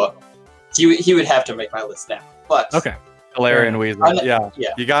 So he would have to make my list now. But Okay. Galarian Weezing. Yeah. yeah.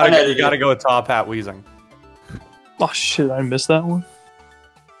 You gotta go with Top Hat Weezing. Oh shit, I missed that one.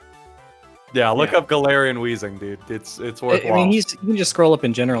 Yeah, look Yeah. up Galarian Wheezing, dude. It's worthwhile. I mean, you can just scroll up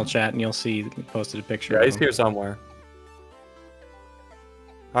in general chat and you'll see he posted a picture. Yeah, of he's him. here somewhere.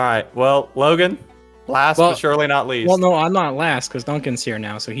 All right. Well, Logan, last Well- but surely not least. Well, no, I'm not last because Duncan's here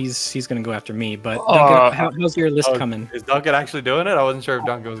now, so he's gonna go after me. But Duncan, how's your list Oh, coming? Is Duncan actually doing it? I wasn't sure if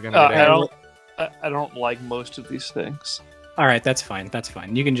Duncan was going to get in. I don't like most of these things. All right, that's fine. That's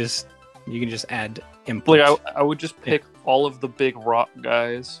fine. You can just add input. Like I would just pick all of the big rock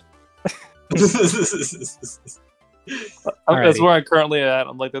guys. That's Alrighty. where I'm currently at.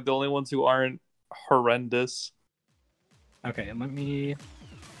 I'm like they're the only ones who aren't horrendous. Okay, let me.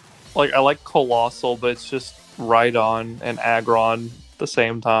 Like I like Colossal, but it's just Rhydon and Aggron at the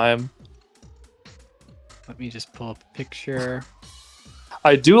same time. Let me just pull up a picture.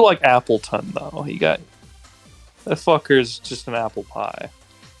 I do like Appleton though. That fucker's just an apple pie.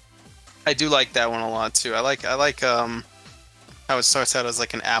 I do like that one a lot too. I like how it starts out as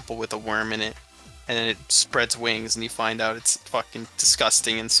like an apple with a worm in it, and then it spreads wings, and you find out it's fucking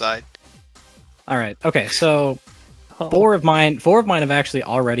disgusting inside. All right. Okay. So four of mine have actually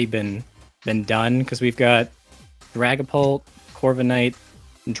already been done because we've got Dragapult, Corviknight,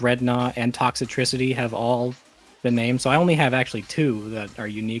 Dreadnought, and Toxicity have all been named. So I only have actually two that are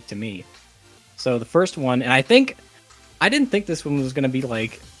unique to me. So the first one, and I didn't think this one was gonna be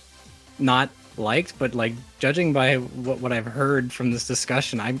like not liked, but like judging by what I've heard from this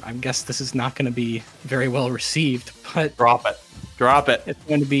discussion, I guess this is not going to be very well received. But Drop it. it's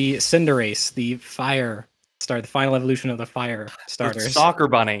going to be Cinderace, the final evolution of the fire starters. Soccer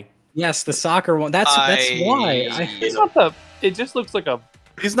bunny. Yes, the soccer one. That's why. It's not the. It just looks like a.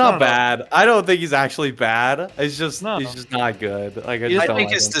 He's I not don't know. bad. I don't think he's actually bad. It's just No. he's just not good. Like I I just don't think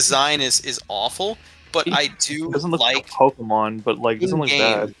like his him. design is awful, but I do It doesn't look like like a Pokemon, but like it doesn't look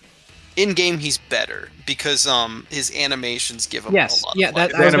in-game. bad. In game he's better because his animations give him Yes, a lot yeah, of that-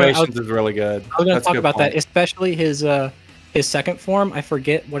 life. His I was gonna- animations is really good. I was going to That's a talk good about point. that, especially his second form. I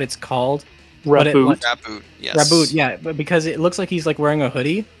forget what it's called. But it- Raboot. Raboot, yes. Raboot, yeah, but because it looks like he's like wearing a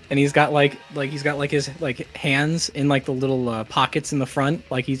hoodie, and he's got like his like hands in like the little pockets in the front,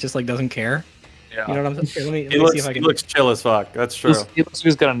 like he's just like doesn't care. Yeah. You know what I'm saying? Let me He see looks if I he can. looks chill as fuck. That's true. He looks like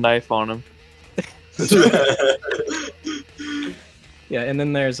he's got a knife on him. Yeah, and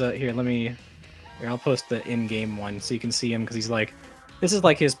then there's here. I'll post the in-game one so you can see him because he's like, this is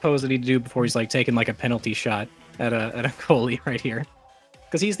like his pose that he'd do before he's like taking like a penalty shot at a goalie right here,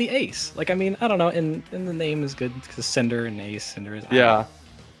 because he's the ace. Like I mean, I don't know, and the name is good because Cinder and Ace. Cinder is Yeah.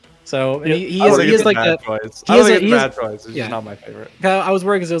 So and Yeah, he I don't think is it's a like bad the. choice. he I don't is think a- it's he a is- bad choice. It's yeah. just not my favorite. I was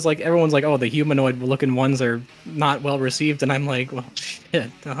worried because it was like everyone's like, oh, the humanoid looking ones are not well received, and I'm like, well,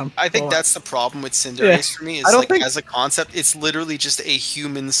 shit. I think well, that's the problem with Cinderace for me. Is I don't like think- as a concept, it's literally just a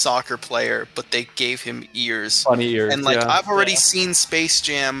human soccer player, but they gave him ears. Funny ears. And like yeah. I've already seen Space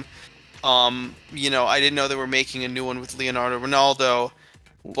Jam. You know, I didn't know they were making a new one with Leonardo Ronaldo,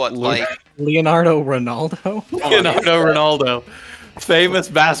 but like Leonardo Ronaldo. Leonardo Ronaldo. Famous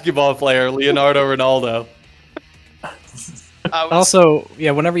basketball player, Leonardo Ronaldo. I was, Also,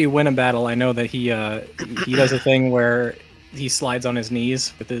 yeah, whenever you win a battle, I know that he does a thing where he slides on his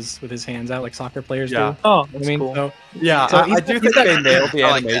knees with his hands out like soccer players Yeah. do. Oh, I that's mean, cool. so Yeah, So I he's- do he's think got- they nailed the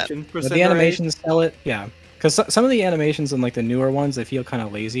I like that. animation for the Cinderace. animations sell it, yeah. Because some of the animations in like the newer ones, they feel kind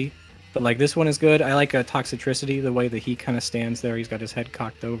of lazy. But like this one is good. I like Toxicity, the way that he kind of stands there. He's got his head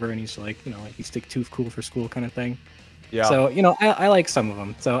cocked over, and he's like, you know, like he's too cool for school kind of thing. Yeah. So you know, I like some of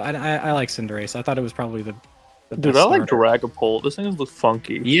them. So I like Cinderace. I thought it was probably the Dude, best I like starter. Dragapult. This thing looks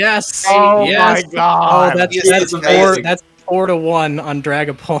funky. Yes. Oh yes. my god. Oh, that's Yes, it's amazing. that's 4-1 on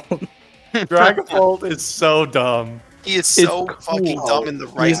Dragapult. Dragapult is so dumb. he is so cool. fucking dumb in the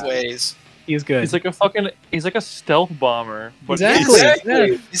right He's- ways. He's good. He's like a stealth bomber. But Exactly.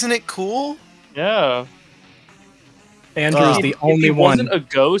 Yeah. Isn't it cool? Yeah. Andrew's If- the if only he one. wasn't a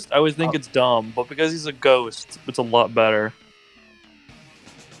ghost, I would think it's dumb. But because he's a ghost, it's a lot better.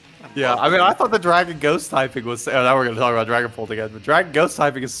 Yeah, I mean, I thought the Dragon Ghost typing was. Oh, now we're gonna talk about Dragonbolt again, but Dragon Ghost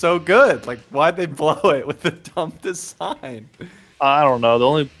typing is so good. Like, why'd they blow it with the dumb design? I don't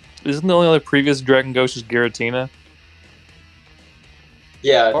know. Isn't the only other previous Dragon Ghost just Giratina?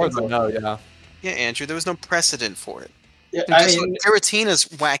 Yeah, I Or think so. no, yeah. Yeah, Andrew, there was no precedent for it. Yeah, I I Just mean, like Giratina's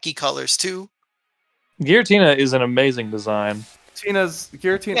wacky colors too. Giratina is an amazing design.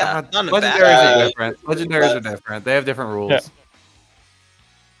 Giratina. Yeah, not in a bad Legendaries way. are different. Legendaries are different. They have different rules. Yeah.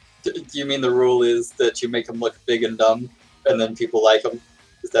 do you mean the rule is that you make them look big and dumb, and then people like them?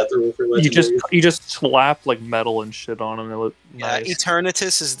 Is that the rule for legendaries? You just slap like metal and shit on them. They look Yeah, nice.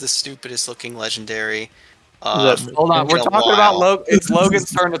 Eternatus is the stupidest looking legendary. Is that- Hold on, in we're a talking while. about Logan. It's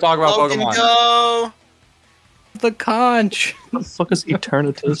Logan's turn to talk about Logan, Pokemon. go! the conch. What the fuck is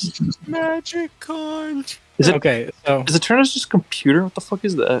Eternatus? Magic conch. Is it Okay, so is Eternatus just computer? What the fuck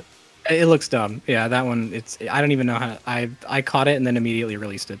is that? it looks dumb. Yeah, that one. I don't even know how. I caught it and then immediately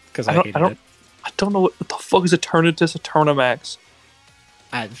released it because I hated it. I don't know what the fuck is Eternatus Eternamax.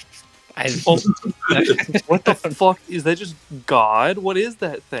 I What the fuck is that? Just God? What is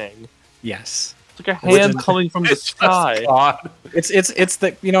that thing? yes. It's like a hand coming from the sky. God. It's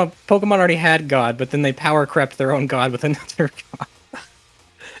the Pokemon already had God, but then they power crept their own God with another God.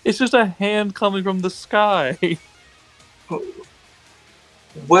 It's just a hand coming from the sky.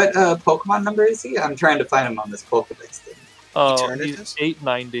 What Pokemon number is he? I'm trying to find him on this Pokedex thing. Oh, Eternatus? he's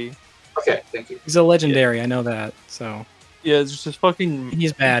 890. Okay, thank you. He's a legendary. I know that. So Yeah, it's just his fucking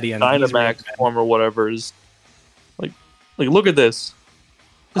he's bad, Ian. He's Dynamax really bad. form or whatever is like look at this.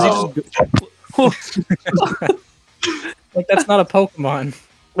 Is he Like that's not a Pokemon.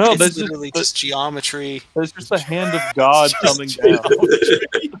 No, It's that's literally just geometry. There's just the hand of God coming down.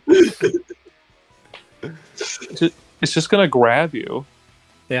 It's just gonna grab you.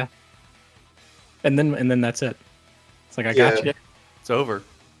 And then that's it. It's like I got you. It's over.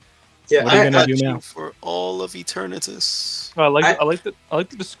 Yeah, What are you gonna Got do you now? for all of Eternatus. I like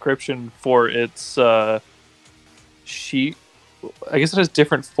the description for its sheet. I guess it has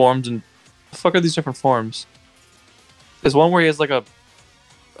different forms. And the fuck are these different forms? There's one where he has like a.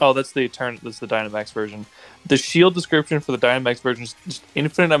 Oh, that's the Dynamax version. The shield description for the Dynamax version is just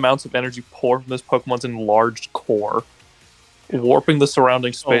infinite amounts of energy pour from this Pokemon's enlarged core, warping the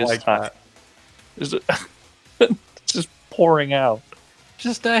surrounding space like time. that. It's just pouring out.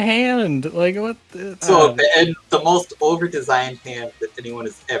 Just a hand. Like what? So and the most over-designed hand that anyone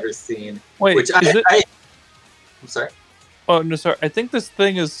has ever seen. Wait, Which is it? I'm sorry. Oh no, sorry. I think this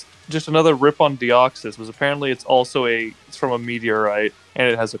thing is just another rip on Deoxys. Was apparently it's also it's from a meteorite and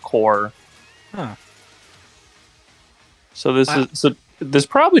it has a core. Huh. So there's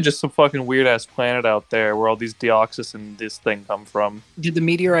probably just some fucking weird ass planet out there where all these Deoxys and this thing come from. Did the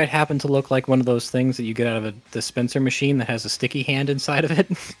meteorite happen to look like one of those things that you get out of a dispenser machine that has a sticky hand inside of it?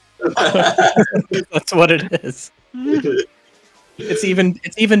 That's what it is. It's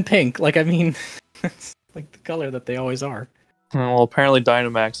even pink. Like I mean, it's like the color that they always are. Well, apparently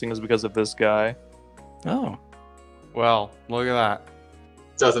Dynamaxing is because of this guy. Oh, Well, look at that.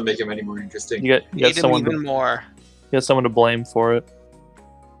 Doesn't make him any more interesting. You got Need him someone even more. you got someone to blame for it.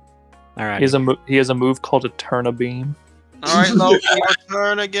 all right. He has a move called Eterna Beam. All right, Loki, your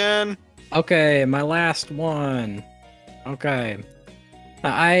turn again. Okay, my last one. Okay,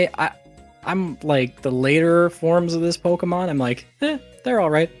 I'm like the later forms of this Pokemon. I'm like, they're all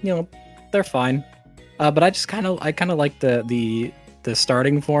right. They're fine. But I kind of like the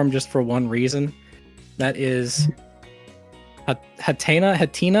starting form just for one reason. That is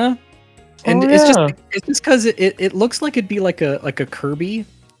Hatina, and it's just because it looks like it'd be like a Kirby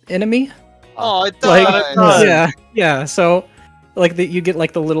enemy. Oh, it Like, does. yeah. So, like you get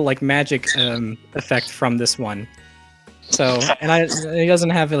like the little like magic effect from this one. So, and he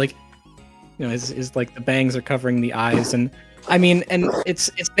doesn't have like, is like the bangs are covering the eyes, and I mean, and it's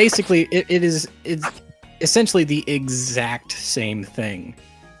basically it's essentially the exact same thing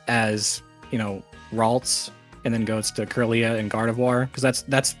as Ralts, and then goes to Kirlia and Gardevoir, because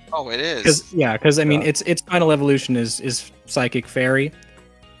that's Oh, it is. because I mean its final evolution is Psychic Fairy,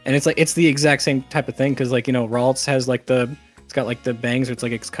 and it's the exact same type of thing, because like Ralts has like it's got like the bangs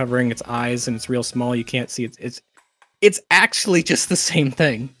where it's covering its eyes and it's real small, you can't see it's actually just the same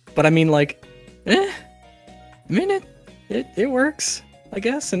thing, but I mean it works, I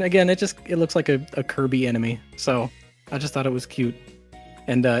guess. And again, it looks like a Kirby enemy, so I just thought it was cute.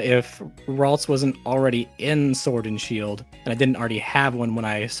 And if Ralts wasn't already in Sword and Shield, and I didn't already have one when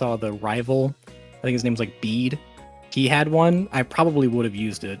I saw the rival, I think his name's like Bede, he had one, I probably would have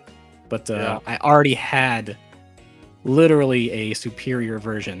used it. But I already had literally a superior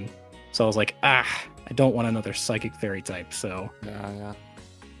version, so I was like, I don't want another Psychic Fairy type, so Yeah.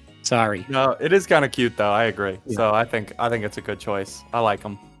 sorry. No, it is kind of cute though. I agree. Yeah. So I think it's a good choice. I like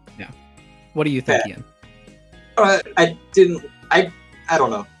them. What do you think, Ian? I don't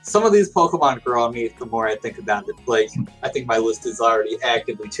know. Some of these Pokemon grow on me the more I think about it. Like, I think my list is already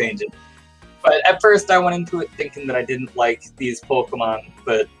actively changing. But at first I went into it thinking that I didn't like these Pokemon,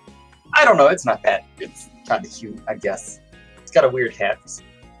 but I don't know, it's not bad. It's kind of cute, I guess. It's got a weird hat.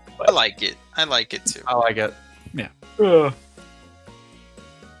 But I like it. I like it too. I like it. Yeah,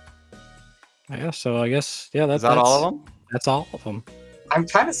 so I guess that's Is that all of them? That's all of them. I'm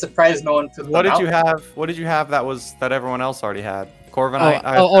kind of surprised no one took What them did you out. have? What did you have that everyone else already had? Corviknight.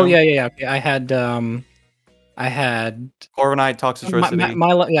 Yeah. Okay, I I had Corviknight,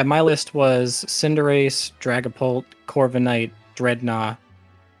 Toxicity. my list was Cinderace, Dragapult, Corviknight, Dreadnought,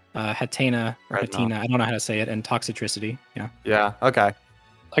 Hatena or Dreadnought. Hatina. I don't know how to say it, and Toxicity. Yeah. Yeah. Okay.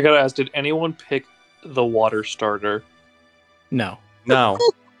 I gotta ask, did anyone pick the water starter? No. No.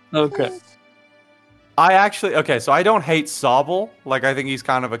 Okay. I actually so I don't hate Sobble. Like I think he's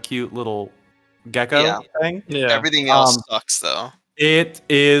kind of a cute little gecko Yeah. thing. Yeah. Everything else sucks though. It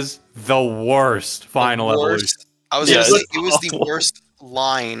is the worst final The evolution. worst. I was Yeah, gonna say it's it was the awful. worst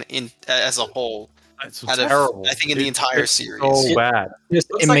line as a whole. It's Out of, terrible. I think in the entire it's series. so bad.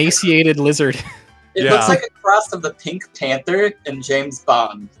 Just Looks like a- emaciated lizard. It Yeah. looks like a cross of the Pink Panther and James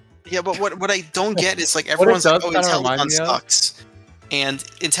Bond. Yeah, but what I don't get is like it everyone's like, does oh, kinda remind Inteleon me of- sucks. And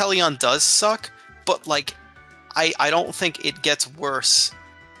Inteleon does suck, but like I don't think it gets worse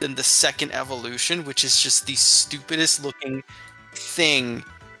than the second evolution, which is just the stupidest looking thing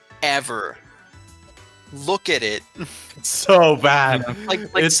ever. Look at it. It's so bad. Like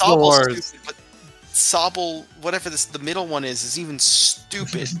It's the Sobble's worst. stupid, but Sobble, whatever the middle one is even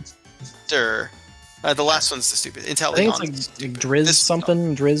stupider. The last one's the stupid. Inteleon. I think it's like Drizz This-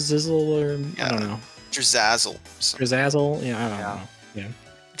 something, Drizz Zizzle, or I Yeah. don't know. Drizazzle. So, Drizzazzle. Yeah, I don't Yeah. know.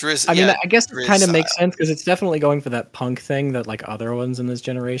 Driz, I mean, yeah, I guess it kind of Drizz, makes sense because it's definitely going for that punk thing that like other ones in this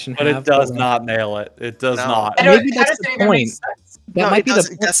generation But have. it does like, not nail it. It does No. not. I don't- Maybe how that's does the it even make point. sense? That no, might it be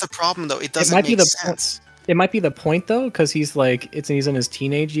doesn't- the. that's the problem though. It doesn't might be make the sense. It might be the point though, because he's like he's in his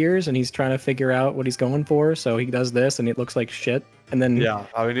teenage years and he's trying to figure out what he's going for. So he does this and it looks like shit, and then Yeah,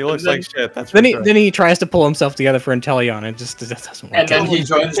 I mean, he looks then- like shit. That's then for he sure. then he tries to pull himself together for Inteleon and it just doesn't work. And then out. he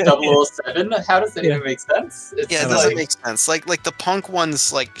joins 007. How does that Yeah. even make sense? It's Yeah, it I doesn't like- make sense. Like the punk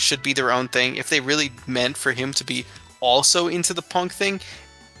ones like should be their own thing. If they really meant for him to be also into the punk thing,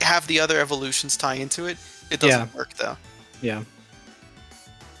 have the other evolutions tie into it. It doesn't work though. Yeah.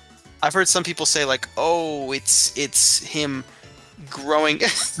 I've heard some people say like, "Oh, it's him growing."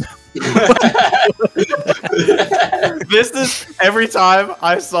 This is every time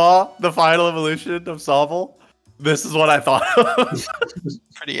I saw the final evolution of Sobble, this is what I thought of.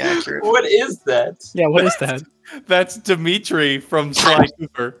 Pretty accurate. What is that? Yeah, what is that? That's Dimitri from Sly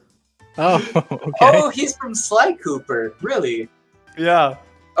Cooper. Oh, okay. Oh, he's from Sly Cooper. Really? Yeah.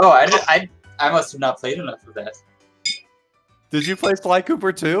 Oh, I must have not played enough of that. Did you play Sly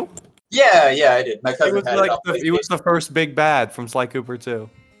Cooper too? Yeah, I did. My He cousin was had like it on he was PlayStation. the first big bad from Sly Cooper too.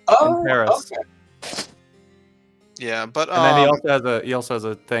 Oh, in Paris. okay. Yeah, but And then he also has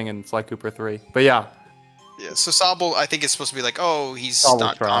a thing in Sly Cooper 3. But yeah, yeah. So Sobble, I think it's supposed to be like, "Oh, he's Sobble's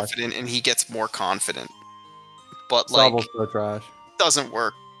not trash. confident," and he gets more confident. But like, Sobble's so trash. doesn't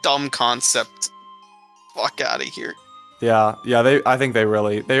work. Dumb concept. Fuck out of here. Yeah. I think they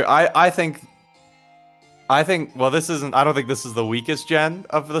really. I think. Well, this isn't. I don't think this is the weakest gen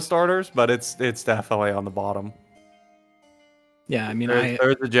of the starters, but it's definitely on the bottom. Yeah, I mean,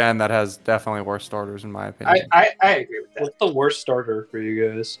 There's a gen that has definitely worse starters in my opinion. I agree with that. What's the worst starter for you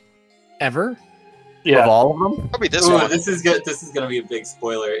guys? ever. Yeah. Of all of them, Probably this Ooh, one. this is good. This is gonna be a big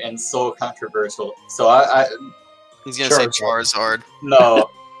spoiler and so controversial. So I He's gonna say Charizard. Charizard. no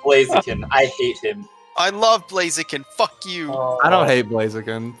Blaziken. I hate him. I love Blaziken. Fuck you. I don't hate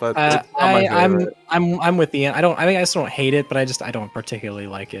Blaziken, but it's not my favorite. I'm with Ian. I mean, I just don't hate it, but I don't particularly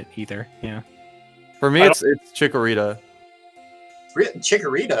like it either. Yeah. For me, it's Chikorita.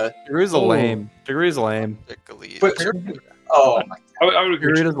 Chikorita. Chikorita's Ooh. lame. Chikorita's lame. But, oh my I would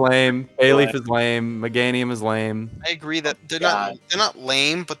agree. Chikorita's lame. Bayleaf is lame. Meganium is lame. I agree that they're God. not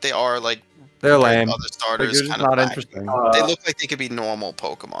lame, but they are like They're compared lame. to other Like, starters they're just kind of not whack. interesting. They look like they could be normal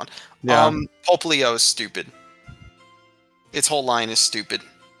Pokemon. Yeah. Popplio is stupid. Its whole line is stupid.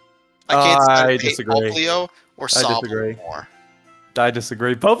 I can't stand I hate disagree. Popplio or Sobble disagree. more. I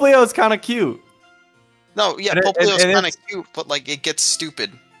disagree. Popplio is kind of cute. No, yeah, And it- Popplio's and kind of it's- cute, but like it gets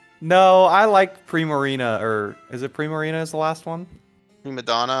stupid. No, I like Primarina, or is it Primarina is the last one?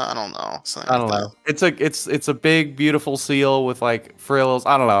 Madonna, I don't know. Something I don't like know. It's a big, beautiful seal with like frills.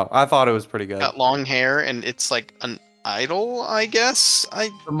 I don't know. I thought it was pretty good. Got long hair and it's like an idol, I guess.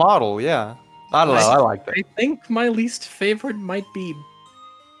 The model, yeah. I don't know. I liked it. I think my least favorite might be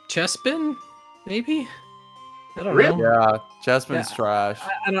Chespin, maybe. I don't Really? know. Yeah, Chespin's Yeah. trash.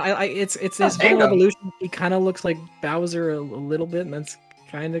 I don't. It's his hang final on. evolution. He kind of looks like Bowser a little bit, and that's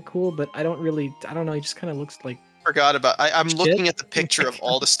kind of cool. But I don't know. He just kind of looks like. Forgot about. I'm Shit. looking at the picture of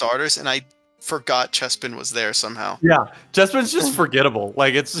all the starters, and I forgot Chespin was there somehow. Yeah, Chespin's just forgettable.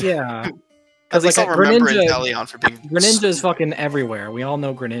 Like it's Yeah. At least like, I'll remember Greninja- Inteleon for being. Greninja is fucking everywhere. We all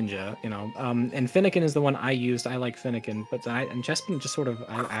know Greninja, you know. And Finnegan is the one I used. I like Finnegan, but and Chespin just sort of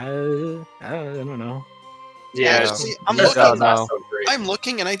I don't know. Yeah, Actually, I'm Chespin's looking. not so great. I'm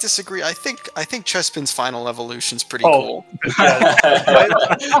looking, and I disagree. I think Chespin's final evolution's pretty Oh, cool. yeah.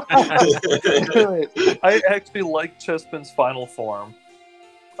 I actually like Chespin's final form.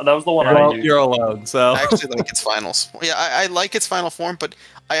 That was the one I Well, used. you're alone, so. I actually like its finals. Yeah, I like its final form, but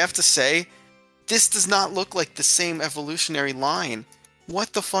I have to say, this does not look like the same evolutionary line.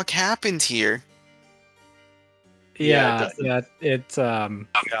 What the fuck happened here? Yeah, It's Yeah,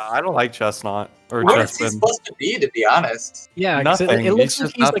 I don't like Chestnut or What is he Chespin. supposed to be, to be honest? 'cause Nothing. it looks He's like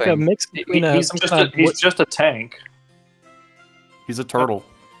just he's like a nothing. mix between He's some just kind a, of he's just a tank. He's a turtle.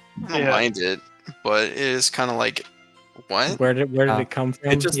 I don't mind it, but it is kind of like, what? where did it come from?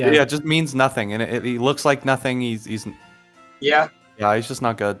 It just it just means nothing, and he looks like nothing. He's Yeah. yeah, he's just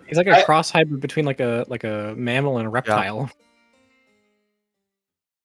not good. He's like a cross hybrid between like a mammal and a reptile.